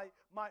 my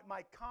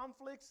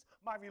conflicts,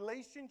 my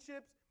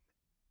relationships,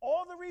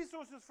 all the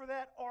resources for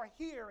that are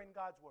here in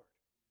God's word.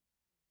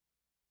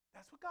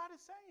 That's what God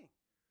is saying.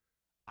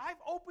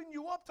 I've opened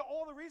you up to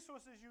all the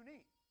resources you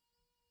need.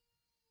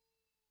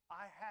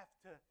 I have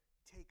to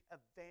take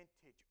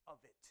advantage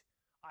of it.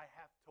 I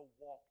have to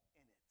walk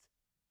in it.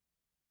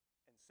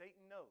 And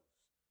Satan knows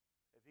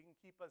if he can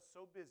keep us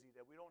so busy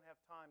that we don't have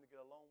time to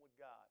get alone with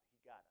God, he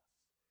got us.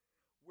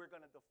 We're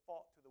going to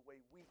default to the way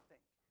we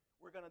think.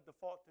 We're going to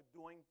default to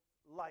doing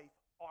life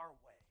our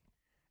way.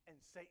 And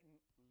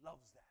Satan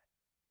loves that.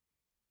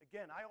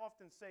 Again, I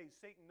often say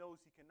Satan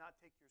knows he cannot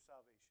take your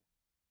salvation.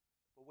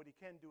 But what he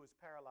can do is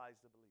paralyze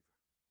the believer.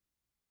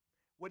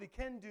 What he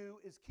can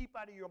do is keep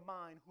out of your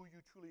mind who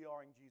you truly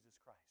are in Jesus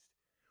Christ.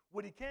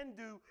 What he can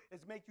do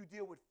is make you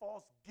deal with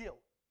false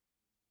guilt,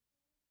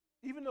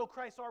 even though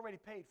Christ already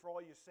paid for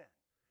all your sin.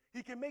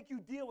 He can make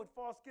you deal with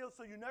false guilt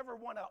so you never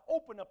want to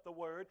open up the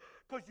word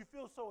because you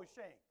feel so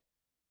ashamed.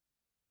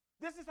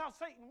 This is how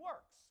Satan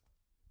works.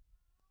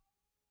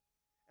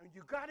 And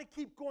you got to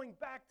keep going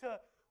back to,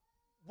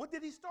 what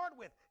did he start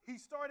with? He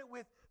started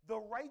with the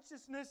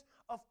righteousness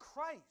of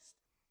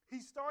Christ. He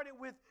started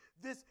with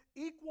this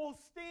equal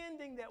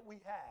standing that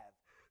we have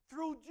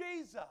through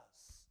Jesus.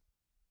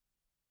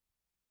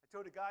 I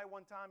told a guy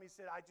one time, he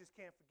said, I just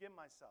can't forgive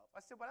myself.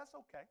 I said, well, that's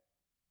okay.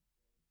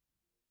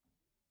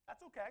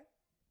 That's okay.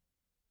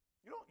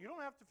 You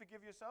don't have to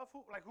forgive yourself.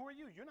 Who are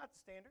you? You're not the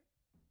standard.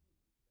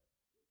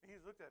 And he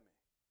just looked at me.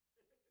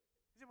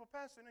 He said, well,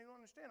 Pastor, you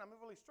don't understand. I'm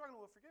really struggling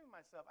with forgiving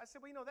myself. I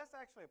said, well, that's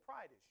actually a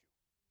pride issue.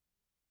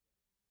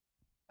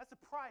 That's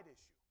a pride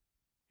issue.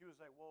 He was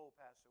like, whoa,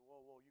 Pastor,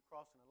 whoa, you're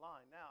crossing the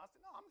line now. I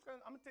said, no,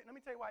 let me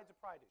tell you why it's a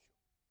pride issue.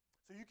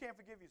 So you can't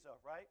forgive yourself,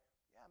 right?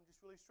 Yeah, I'm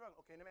just really struggling.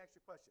 Okay, let me ask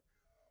you a question.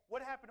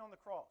 What happened on the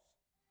cross?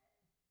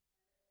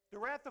 The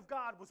wrath of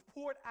God was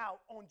poured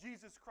out on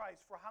Jesus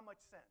Christ for how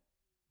much sin?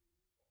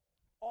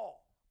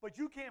 All.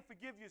 But you can't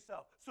forgive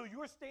yourself. So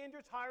your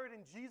standard's higher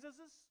than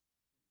Jesus's?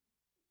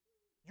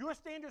 Your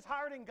standard's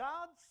higher than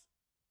God's?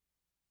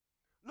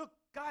 Look,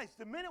 guys,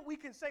 the minute we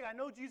can say, I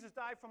know Jesus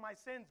died for my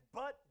sins,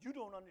 but you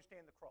don't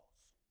understand the cross.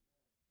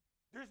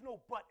 There's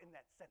no but in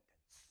that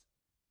sentence.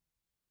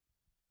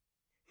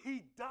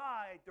 He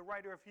died, the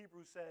writer of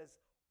Hebrews says,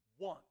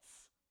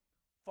 once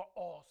for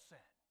all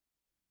sin.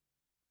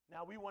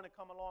 Now we want to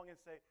come along and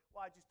say,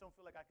 well, I just don't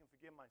feel like I can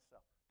forgive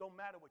myself. Don't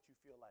matter what you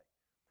feel like.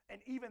 And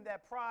even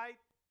that pride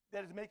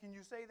that is making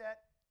you say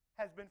that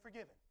has been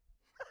forgiven.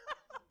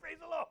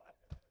 Praise the Lord.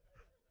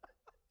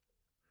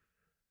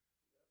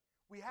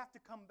 We have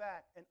to come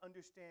back and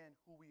understand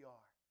who we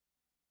are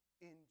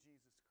in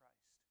Jesus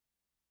Christ.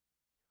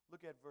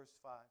 Look at verse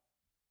 5.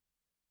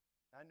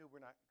 I knew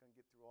we're not going to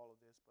get through all of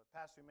this, but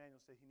Pastor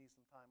Emmanuel said he needs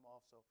some time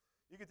off, so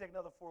you can take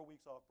another 4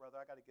 weeks off, brother.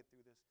 I got to get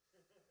through this.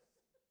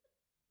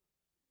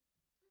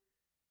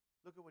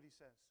 Look at what he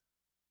says.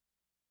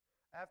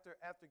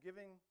 After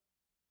giving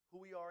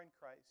who we are in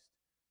Christ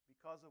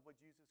because of what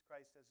Jesus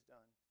Christ has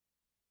done,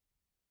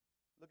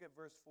 look at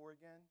verse 4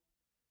 again.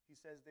 He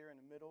says there in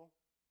the middle,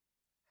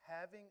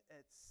 having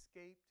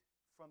escaped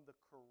from the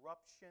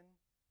corruption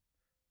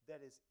that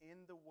is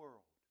in the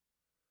world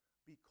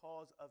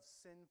because of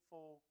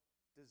sinful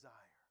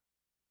desire.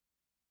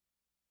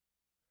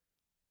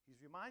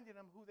 He's reminding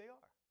them who they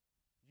are.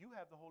 You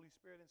have the Holy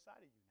Spirit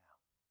inside of you now.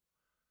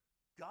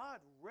 God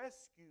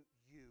rescued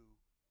you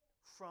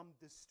from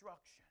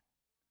destruction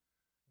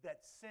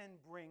that sin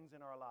brings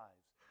in our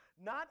lives.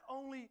 Not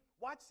only,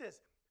 watch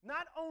this,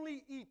 not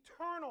only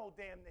eternal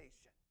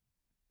damnation.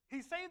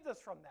 He saved us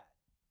from that.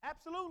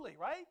 Absolutely,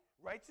 right?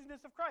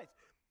 Righteousness of Christ.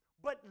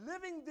 But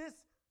living this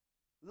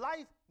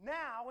life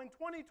now in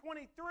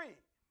 2023,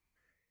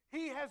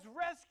 he has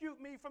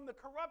rescued me from the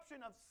corruption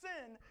of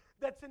sin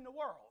that's in the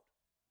world.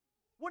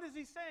 What is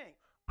he saying?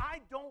 I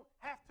don't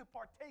have to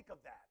partake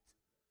of that.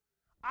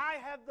 I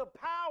have the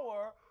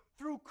power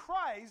through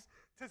Christ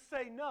to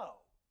say no.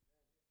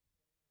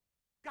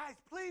 Guys,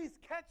 please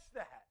catch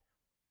that.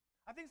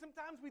 I think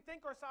sometimes we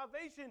think our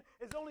salvation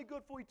is only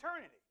good for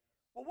eternity.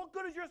 Well, what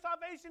good is your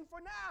salvation for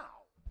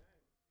now?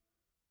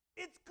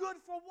 It's good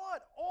for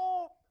what?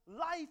 All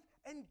life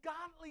and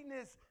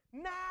godliness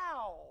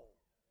now.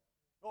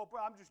 Oh,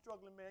 bro, I'm just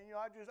struggling, man.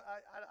 I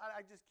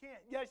just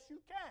can't. Yes,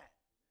 you can.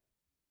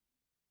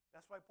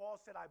 That's why Paul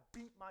said, I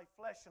beat my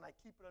flesh and I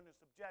keep it under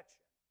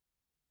subjection.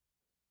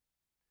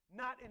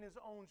 Not in his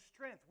own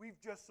strength. We've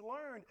just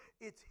learned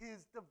it's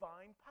his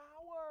divine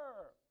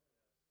power.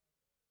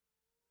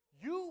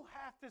 You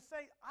have to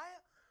say,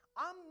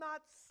 I'm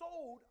not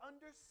sold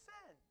under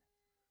sin.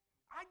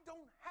 I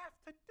don't have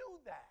to do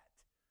that.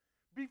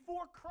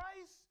 Before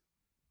Christ,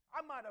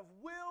 I might have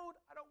willed,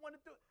 I don't want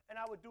to do it, and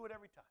I would do it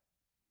every time.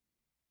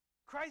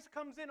 Christ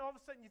comes in, all of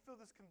a sudden you feel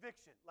this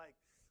conviction, like,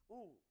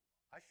 ooh,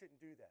 I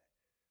shouldn't do that.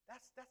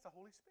 That's the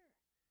Holy Spirit.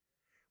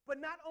 But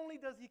not only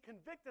does he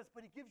convict us,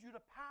 but he gives you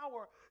the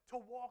power to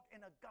walk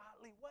in a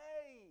godly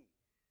way.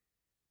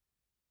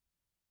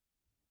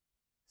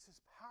 This is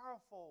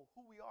powerful,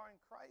 who we are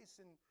in Christ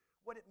and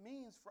what it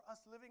means for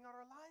us living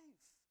our life.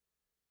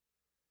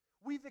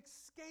 We've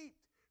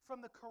escaped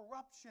from the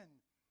corruption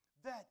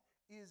that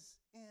is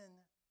in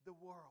the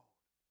world.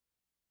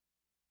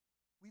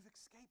 We've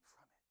escaped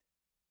from it.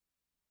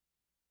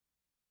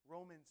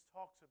 Romans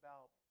talks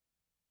about,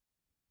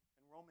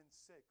 in Romans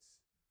 6,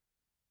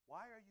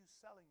 why are you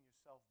selling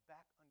yourself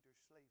back under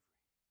slavery?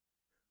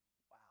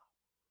 Wow.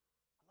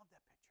 I love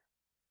that picture.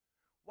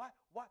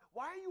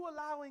 Why are you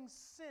allowing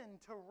sin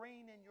to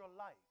reign in your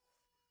life?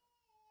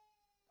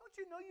 Don't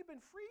you know you've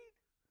been freed?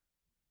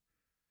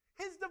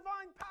 His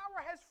divine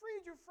power has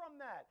freed you from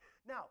that.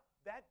 Now,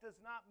 that does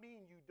not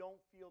mean you don't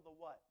feel the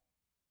what?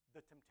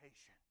 The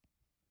temptation.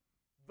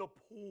 The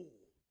pull.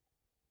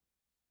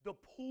 The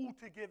pull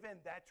to give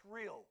in, that's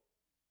real.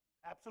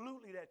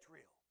 Absolutely, that's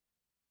real.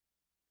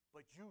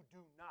 But you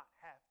do not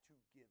have to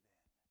give in.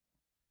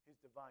 His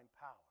divine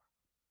power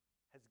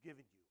has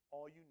given you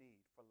all you need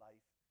for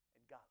life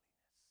and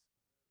godliness.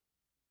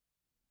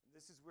 And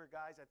this is where,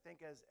 guys, I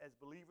think as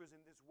believers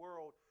in this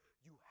world,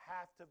 you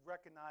have to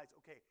recognize,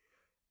 okay,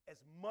 as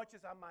much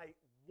as I might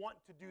want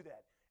to do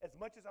that, as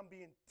much as I'm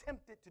being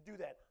tempted to do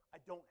that,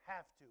 I don't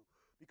have to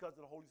because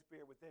of the Holy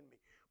Spirit within me.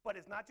 But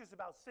it's not just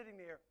about sitting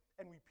there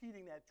and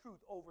repeating that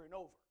truth over and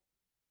over.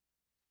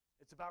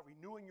 It's about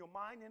renewing your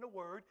mind in the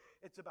Word.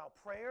 It's about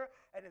prayer,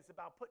 and it's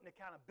about putting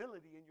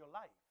accountability in your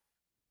life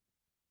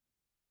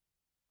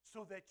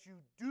so that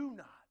you do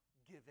not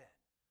give in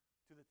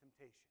to the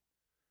temptation.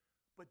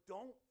 But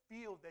don't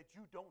feel that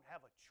you don't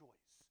have a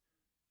choice.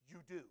 You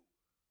do.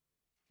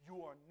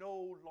 You are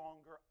no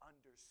longer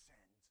under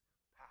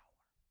sin's power.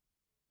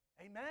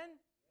 Amen?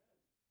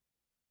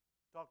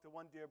 Talked to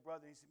one dear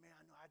brother, and he said, man,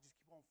 I know I just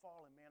keep on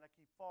falling, man. I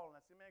keep falling.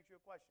 I said, let me ask you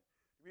a question.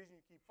 The reason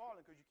you keep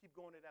falling is because you keep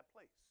going to that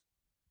place.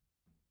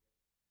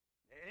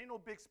 It ain't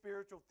no big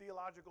spiritual,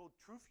 theological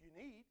truth you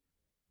need.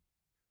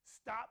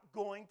 Stop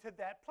going to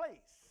that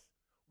place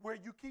where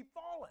you keep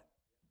falling.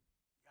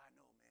 Yeah, I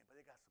know, man, but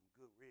they got some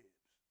good ribs.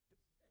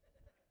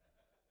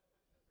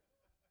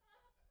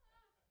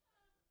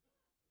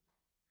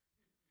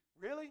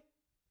 Really?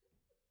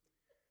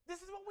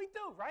 This is what we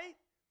do, right?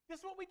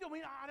 This is what we do.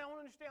 I don't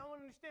understand. I don't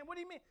understand. What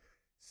do you mean?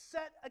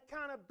 Set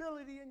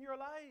accountability in your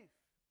life.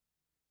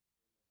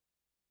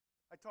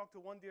 I talked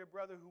to one dear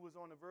brother who was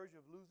on the verge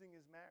of losing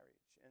his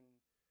marriage and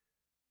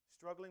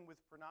struggling with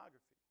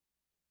pornography.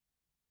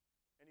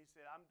 And he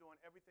said, I'm doing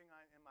everything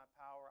in my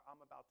power.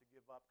 I'm about to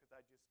give up because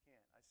I just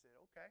can't. I said,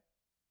 okay.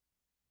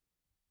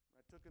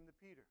 I took him to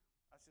Peter.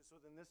 I said, so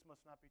then this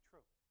must not be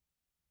true.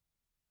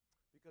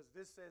 Because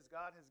this says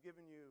God has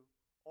given you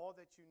all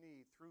that you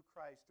need through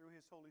Christ, through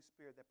his Holy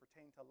Spirit that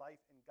pertain to life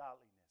and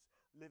godliness,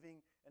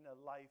 living a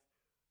life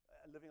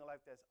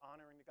that's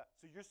honoring to God.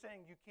 So you're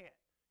saying you can't.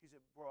 He said,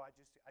 bro, I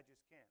just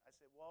can't. I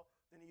said, well,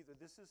 then either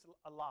this is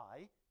a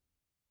lie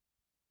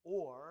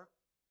or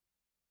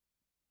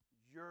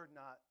you're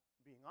not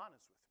being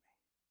honest with me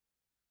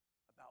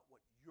about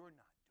what you're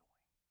not doing.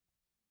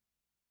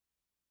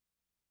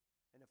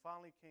 And it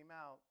finally came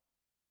out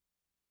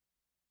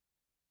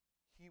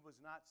he was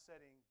not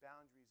setting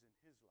boundaries in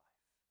his life.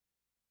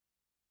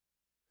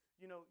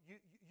 You know,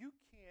 you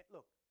can't,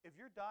 look, if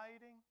you're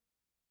dieting,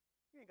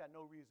 you ain't got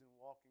no reason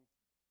walking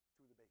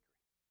through the bakery.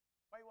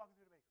 Why are you walking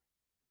through the bakery?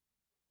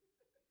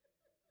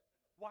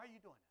 Why are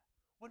you doing that?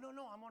 Well,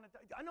 no, I'm on a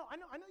diet. I know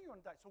you're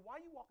on a diet, so why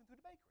are you walking through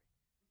the bakery?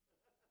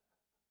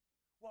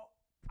 Well,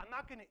 I'm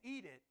not going to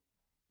eat it,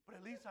 but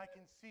at least I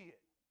can see it.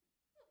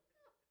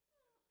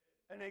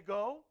 And they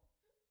go,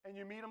 and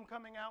you meet them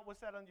coming out.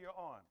 What's that under your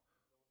arm?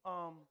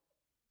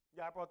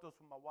 Yeah, I brought those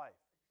from my wife.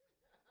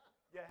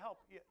 Yeah,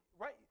 help. Yeah,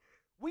 right.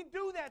 We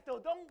do that, though,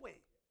 don't we?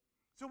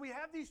 So we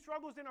have these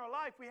struggles in our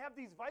life. We have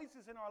these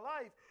vices in our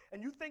life.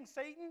 And you think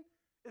Satan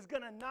is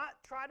going to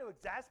not try to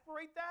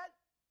exasperate that?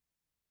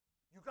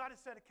 You got to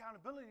set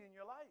accountability in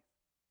your life.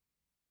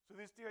 So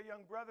this dear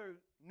young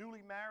brother,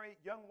 newly married,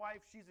 young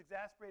wife, she's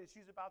exasperated.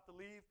 She's about to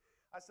leave.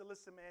 I said,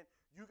 listen, man,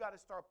 you got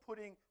to start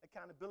putting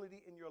accountability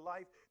in your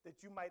life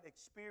that you might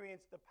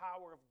experience the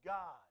power of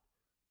God.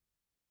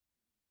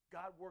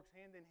 God works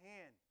hand in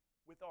hand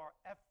with our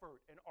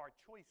effort and our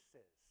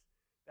choices.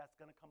 That's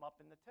going to come up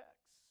in the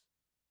text.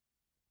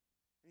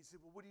 And he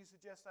said, well, what do you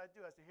suggest I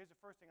do? I said, here's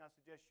the first thing I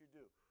suggest you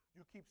do.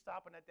 You keep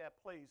stopping at that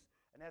place,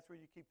 and that's where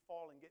you keep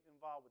falling, getting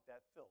involved with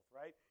that filth,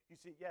 right? He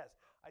said, yes.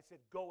 I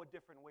said, go a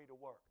different way to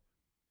work.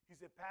 He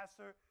said,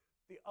 Pastor,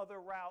 the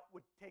other route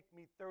would take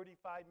me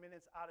 35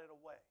 minutes out of the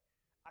way.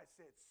 I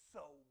said,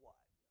 so what?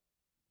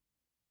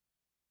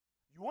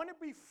 You want to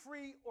be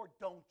free or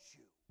don't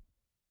you?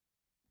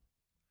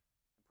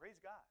 And praise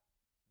God,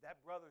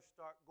 that brother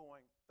started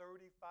going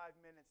 35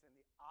 minutes in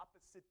the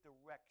opposite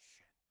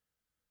direction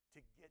to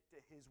get to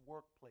his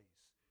workplace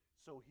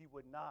so he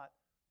would not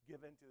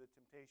give in to the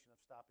temptation of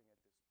stopping at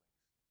this place.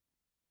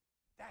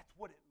 That's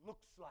what it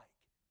looks like.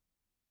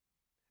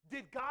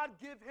 Did God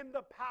give him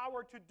the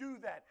power to do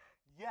that?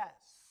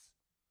 Yes.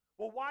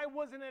 Well, why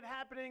wasn't it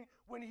happening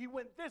when he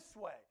went this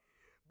way?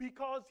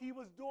 Because he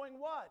was doing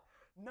what?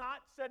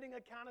 Not setting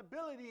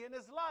accountability in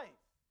his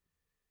life.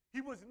 He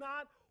was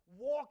not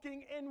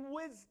walking in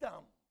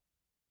wisdom.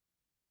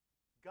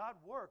 God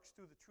works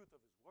through the truth of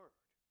his word.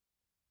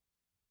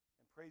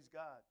 And praise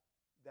God,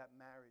 that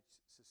marriage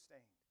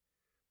sustained.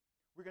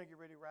 We're going to get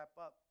ready to wrap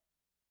up,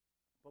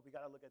 but we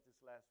got to look at this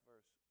last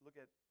verse. Look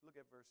at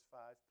verse 5,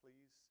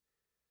 please.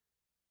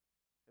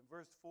 In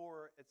verse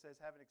 4, it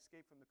says, having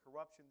escaped from the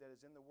corruption that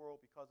is in the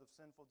world because of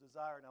sinful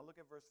desire. Now look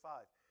at verse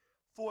 5.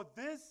 For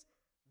this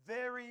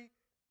very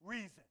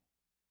reason,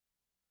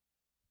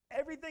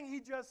 everything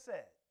he just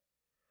said,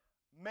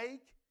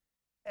 make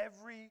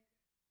every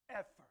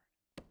effort.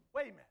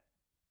 Wait a minute.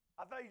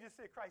 I thought you just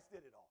said Christ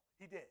did it all.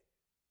 He did.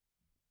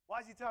 Why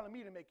is he telling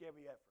me to make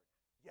every effort?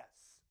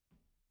 Yes.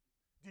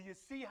 Do you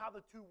see how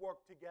the two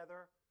work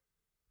together?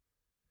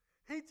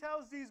 He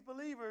tells these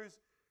believers,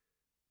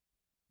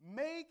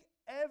 make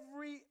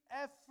every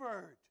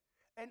effort.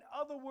 In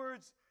other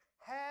words,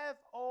 have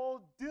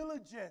all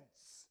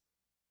diligence.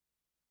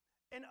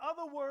 In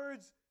other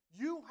words,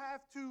 you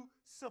have to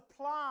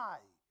supply.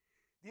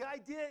 The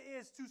idea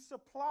is to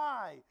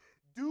supply.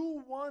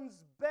 Do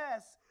one's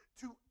best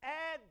to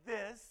add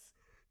this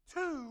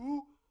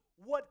to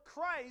what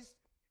Christ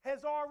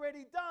has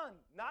already done.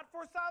 Not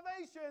for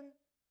salvation,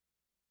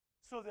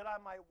 so that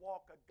I might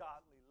walk a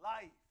godly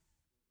life.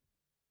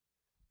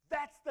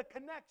 That's the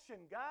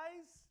connection,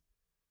 guys.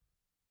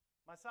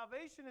 My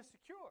salvation is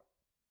secure.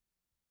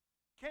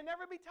 Can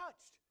never be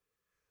touched.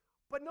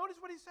 But notice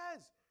what he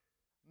says.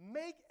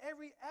 Make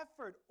every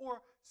effort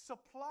or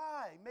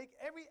supply. Make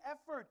every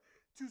effort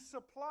to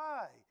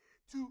supply,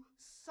 to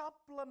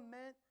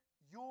supplement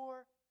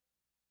your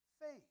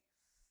faith.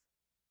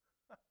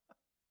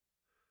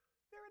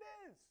 There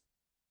it is.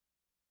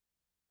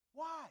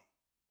 Why?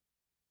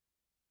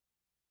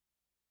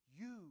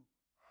 You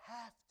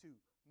have to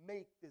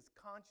make this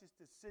conscious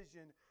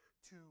decision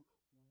to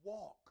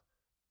walk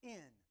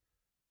in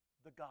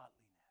the godliness.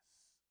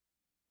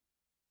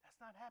 That's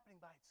not happening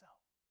by itself.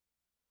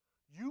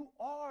 You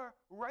are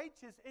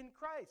righteous in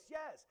Christ,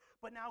 yes,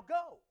 but now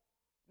go.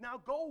 Now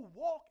go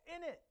walk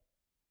in it.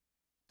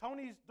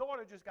 Tony's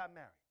daughter just got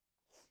married,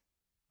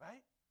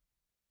 right?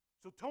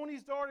 So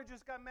Tony's daughter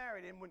just got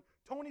married, and when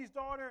Tony's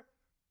daughter,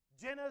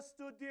 Jenna,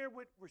 stood there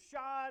with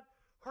Rashad,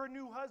 her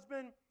new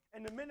husband,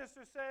 and the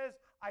minister says,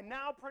 I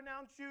now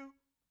pronounce you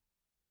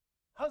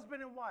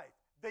husband and wife.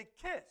 They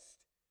kissed.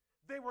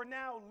 They were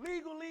now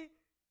legally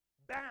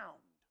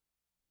bound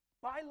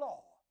by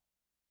law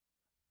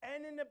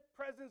and in the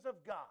presence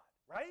of God,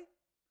 right?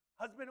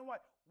 Husband and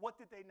wife. What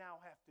did they now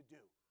have to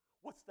do?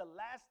 What's the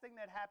last thing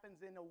that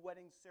happens in a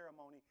wedding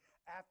ceremony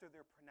after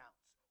they're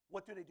pronounced?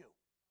 What do?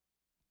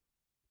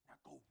 Now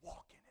go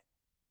walk in it.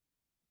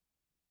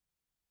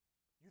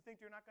 You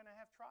think they're not going to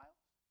have trials?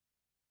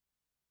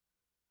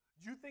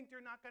 You think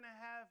they're not going to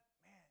have,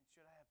 man,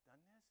 should I have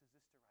done this? Is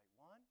this the right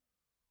one?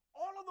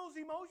 All of those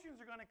emotions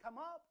are going to come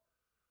up,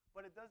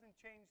 but it doesn't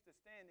change the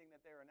standing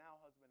that they are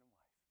now husband and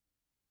wife.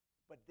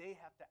 But they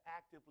have to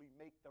actively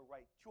make the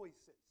right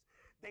choices.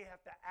 They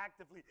have to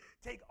actively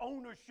take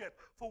ownership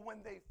for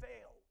when they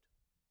failed.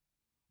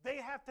 They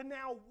have to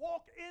now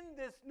walk in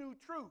this new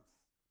truth.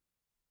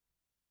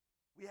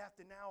 We have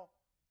to now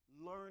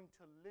learn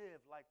to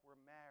live like we're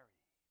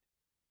married.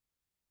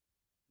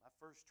 My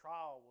first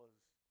trial was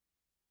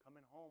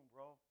coming home,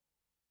 bro,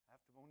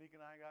 after Monique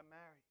and I got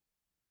married.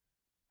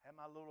 Had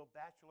my little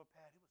bachelor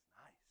pad. It was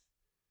nice.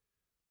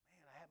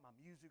 Man, I had my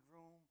music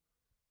room,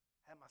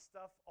 had my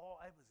stuff all.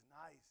 It was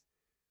nice.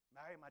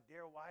 Married my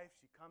dear wife.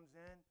 She comes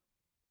in,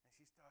 and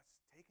she starts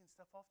taking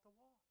stuff off the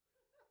wall.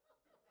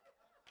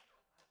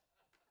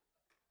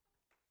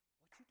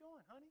 What you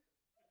doing, honey?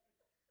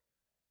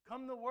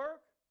 Come to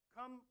work,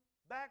 come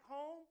back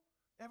home,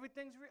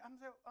 everything's I'm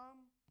saying,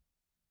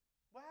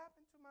 what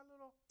happened to my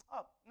little,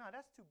 oh, no,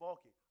 that's too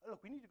bulky. Look,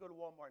 we need to go to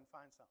Walmart and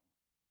find something.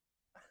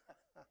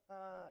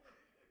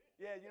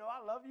 Yeah, you know,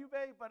 I love you,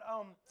 babe, but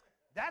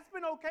that's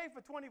been okay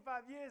for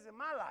 25 years in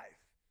my life.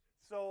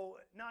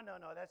 So, no,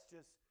 that's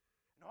just,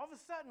 and all of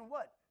a sudden,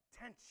 what?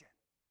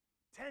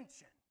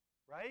 tension,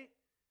 right?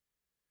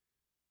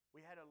 We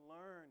had to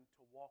learn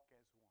to walk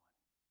as one.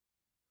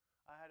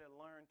 I had to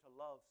learn to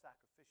love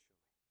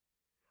sacrificially.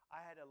 I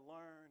had to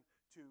learn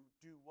to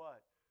do what?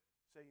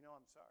 Say,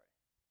 I'm sorry.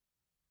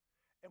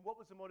 And what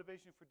was the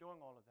motivation for doing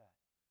all of that?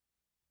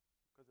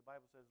 Because the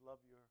Bible says, love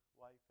your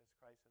wife as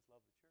Christ has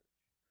loved the church.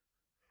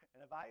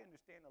 And if I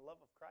understand the love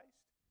of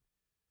Christ,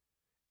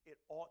 it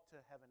ought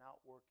to have an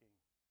outworking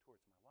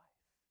towards my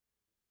wife.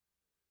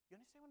 You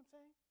understand what I'm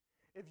saying?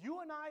 If you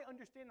and I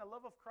understand the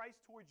love of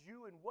Christ towards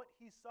you and what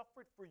he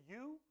suffered for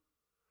you,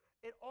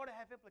 it ought to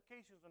have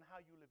implications on how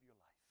you live your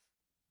life,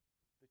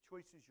 the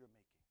choices you're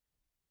making,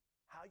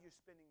 how you're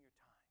spending your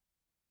time,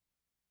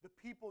 the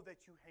people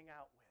that you hang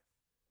out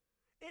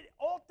with. It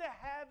ought to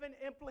have an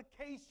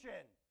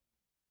implication.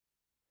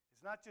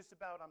 It's not just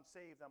about I'm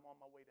saved, I'm on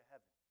my way to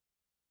heaven.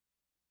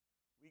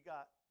 We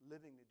got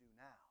living to do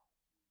now.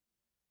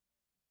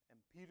 And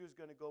Peter's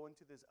going to go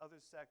into this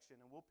other section,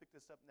 and we'll pick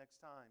this up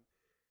next time.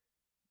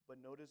 But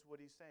notice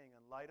what he's saying.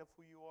 In light of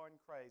who you are in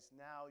Christ,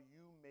 now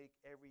you make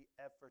every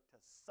effort to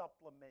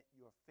supplement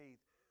your faith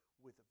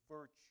with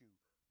virtue,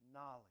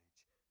 knowledge,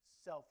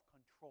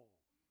 self-control,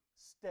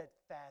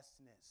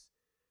 steadfastness,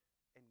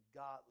 and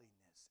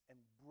godliness, and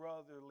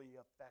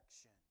brotherly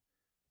affection,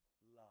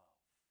 love.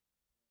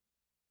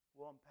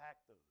 We'll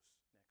unpack those next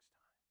time.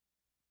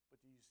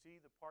 But do you see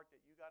the part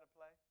that you got to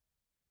play?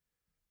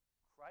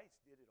 Christ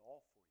did it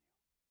all for you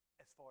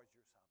as far as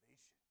your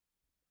salvation.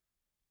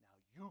 Now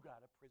you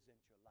got to present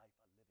your life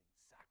a living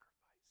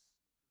sacrifice.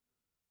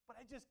 But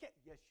I just can't.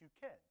 Yes, you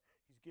can.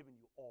 He's given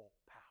you all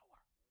power.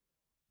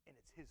 And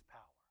it's his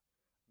power.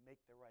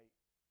 Make the right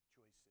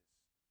choices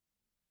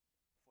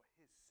for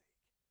his sake.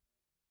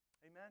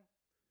 Amen.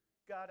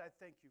 God, I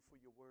thank you for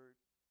your word.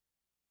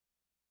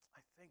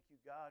 I thank you,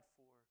 God,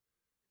 for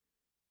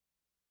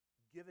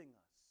giving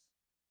us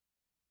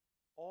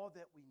all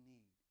that we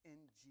need in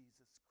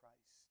Jesus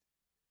Christ.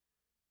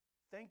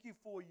 Thank you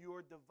for your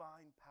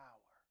divine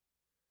power.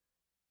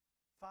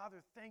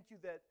 Father, thank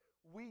you that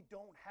we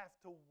don't have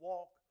to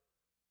walk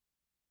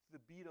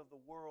the beat of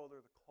the world or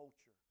the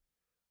culture,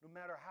 no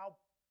matter how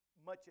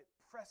much it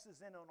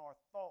presses in on our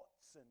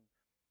thoughts and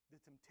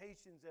the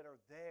temptations that are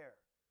there.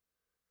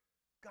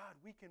 God,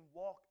 we can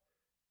walk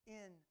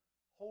in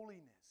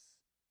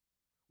holiness.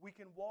 We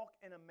can walk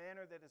in a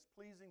manner that is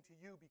pleasing to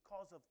you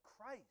because of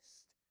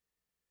Christ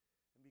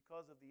and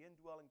because of the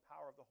indwelling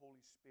power of the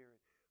Holy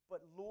Spirit. But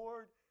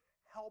Lord,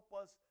 help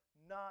us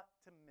not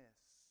to miss.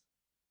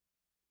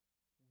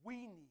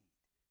 We need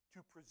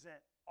to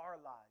present our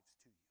lives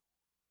to you.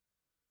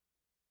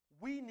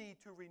 We need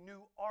to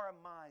renew our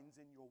minds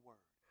in your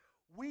word.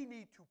 We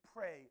need to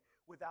pray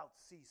without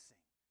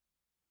ceasing.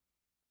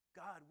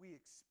 God, we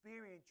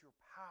experience your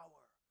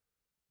power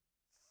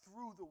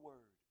through the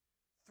word,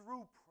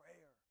 through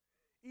prayer,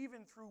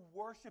 even through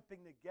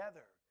worshiping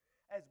together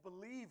as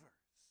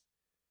believers.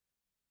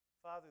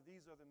 Father,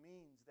 these are the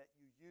means that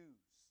you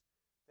use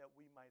that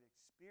we might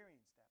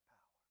experience that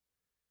power.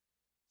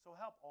 So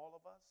help all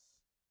of us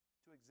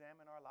to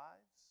examine our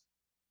lives,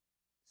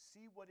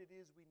 see what it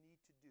is we need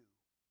to do,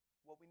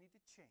 what we need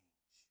to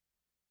change,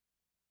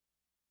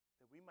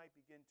 that we might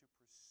begin to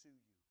pursue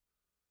you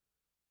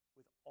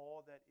with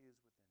all that is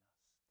within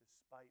us,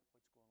 despite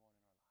what's going on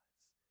in our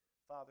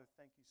lives. Father,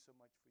 thank you so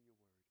much for your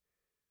word.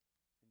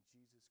 In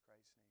Jesus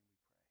Christ's name we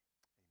pray.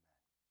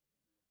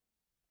 Amen.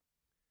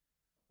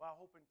 Well, I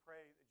hope and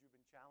pray that you've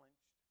been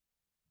challenged.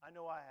 I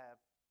know I have.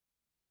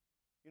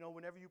 You know,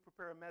 whenever you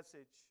prepare a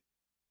message,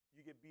 you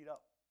get beat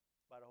up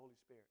by the Holy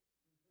Spirit.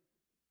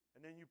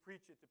 And then you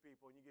preach it to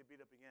people and you get beat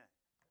up again.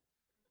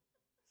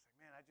 It's like,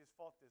 man, I just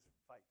fought this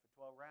fight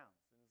for 12 rounds.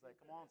 And it's like,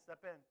 come on,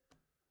 step in,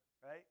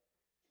 right?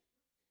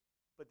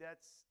 But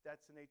that's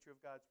the nature of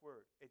God's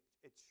word.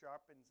 It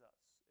sharpens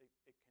us.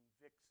 It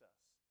convicts us.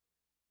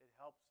 It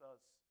helps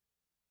us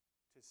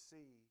to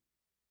see,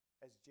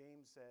 as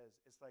James says,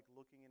 it's like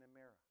looking in a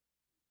mirror.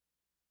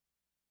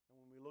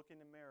 And when we look in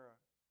the mirror,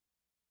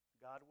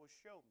 God will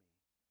show me,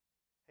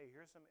 hey,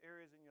 here's some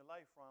areas in your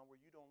life, Ron,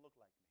 where you don't look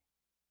like me.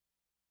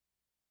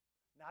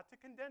 Not to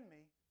condemn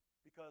me,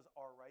 because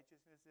our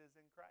righteousness is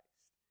in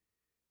Christ.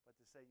 But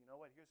to say, you know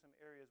what, here's some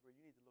areas where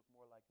you need to look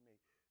more like me.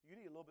 You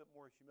need a little bit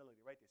more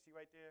humility right there. See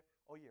right there?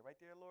 Oh, yeah, right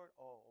there, Lord?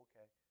 Oh,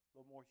 okay. A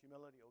little more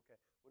humility? Okay.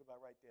 What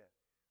about right there?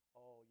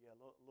 Oh, yeah,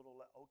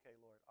 okay,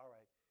 Lord. All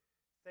right.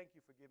 Thank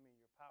you for giving me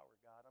your power,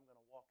 God. I'm going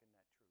to walk in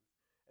that truth.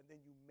 And then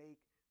you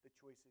make the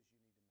choices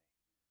you need to make.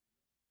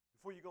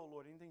 Before you go,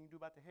 Lord, anything you do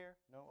about the hair?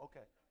 No?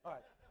 Okay. All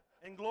right.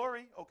 In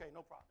glory? Okay,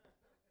 no problem.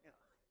 You know.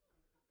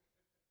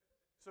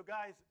 So,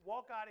 guys,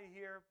 walk out of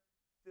here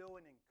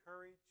feeling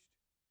encouraged,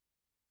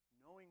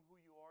 knowing who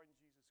you are in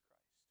Jesus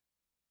Christ.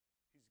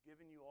 He's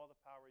given you all the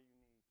power you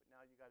need, but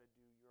now you got to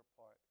do your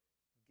part.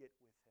 Get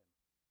with him.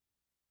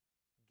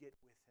 Get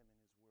with him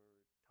in his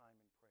word, time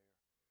in prayer.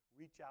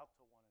 Reach out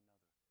to one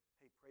another.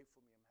 Hey, pray for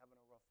me. I'm having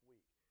a rough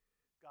week.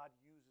 God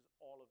uses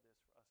all of this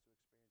for us to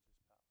experience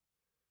his power.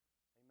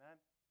 Amen?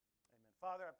 Amen. Father, I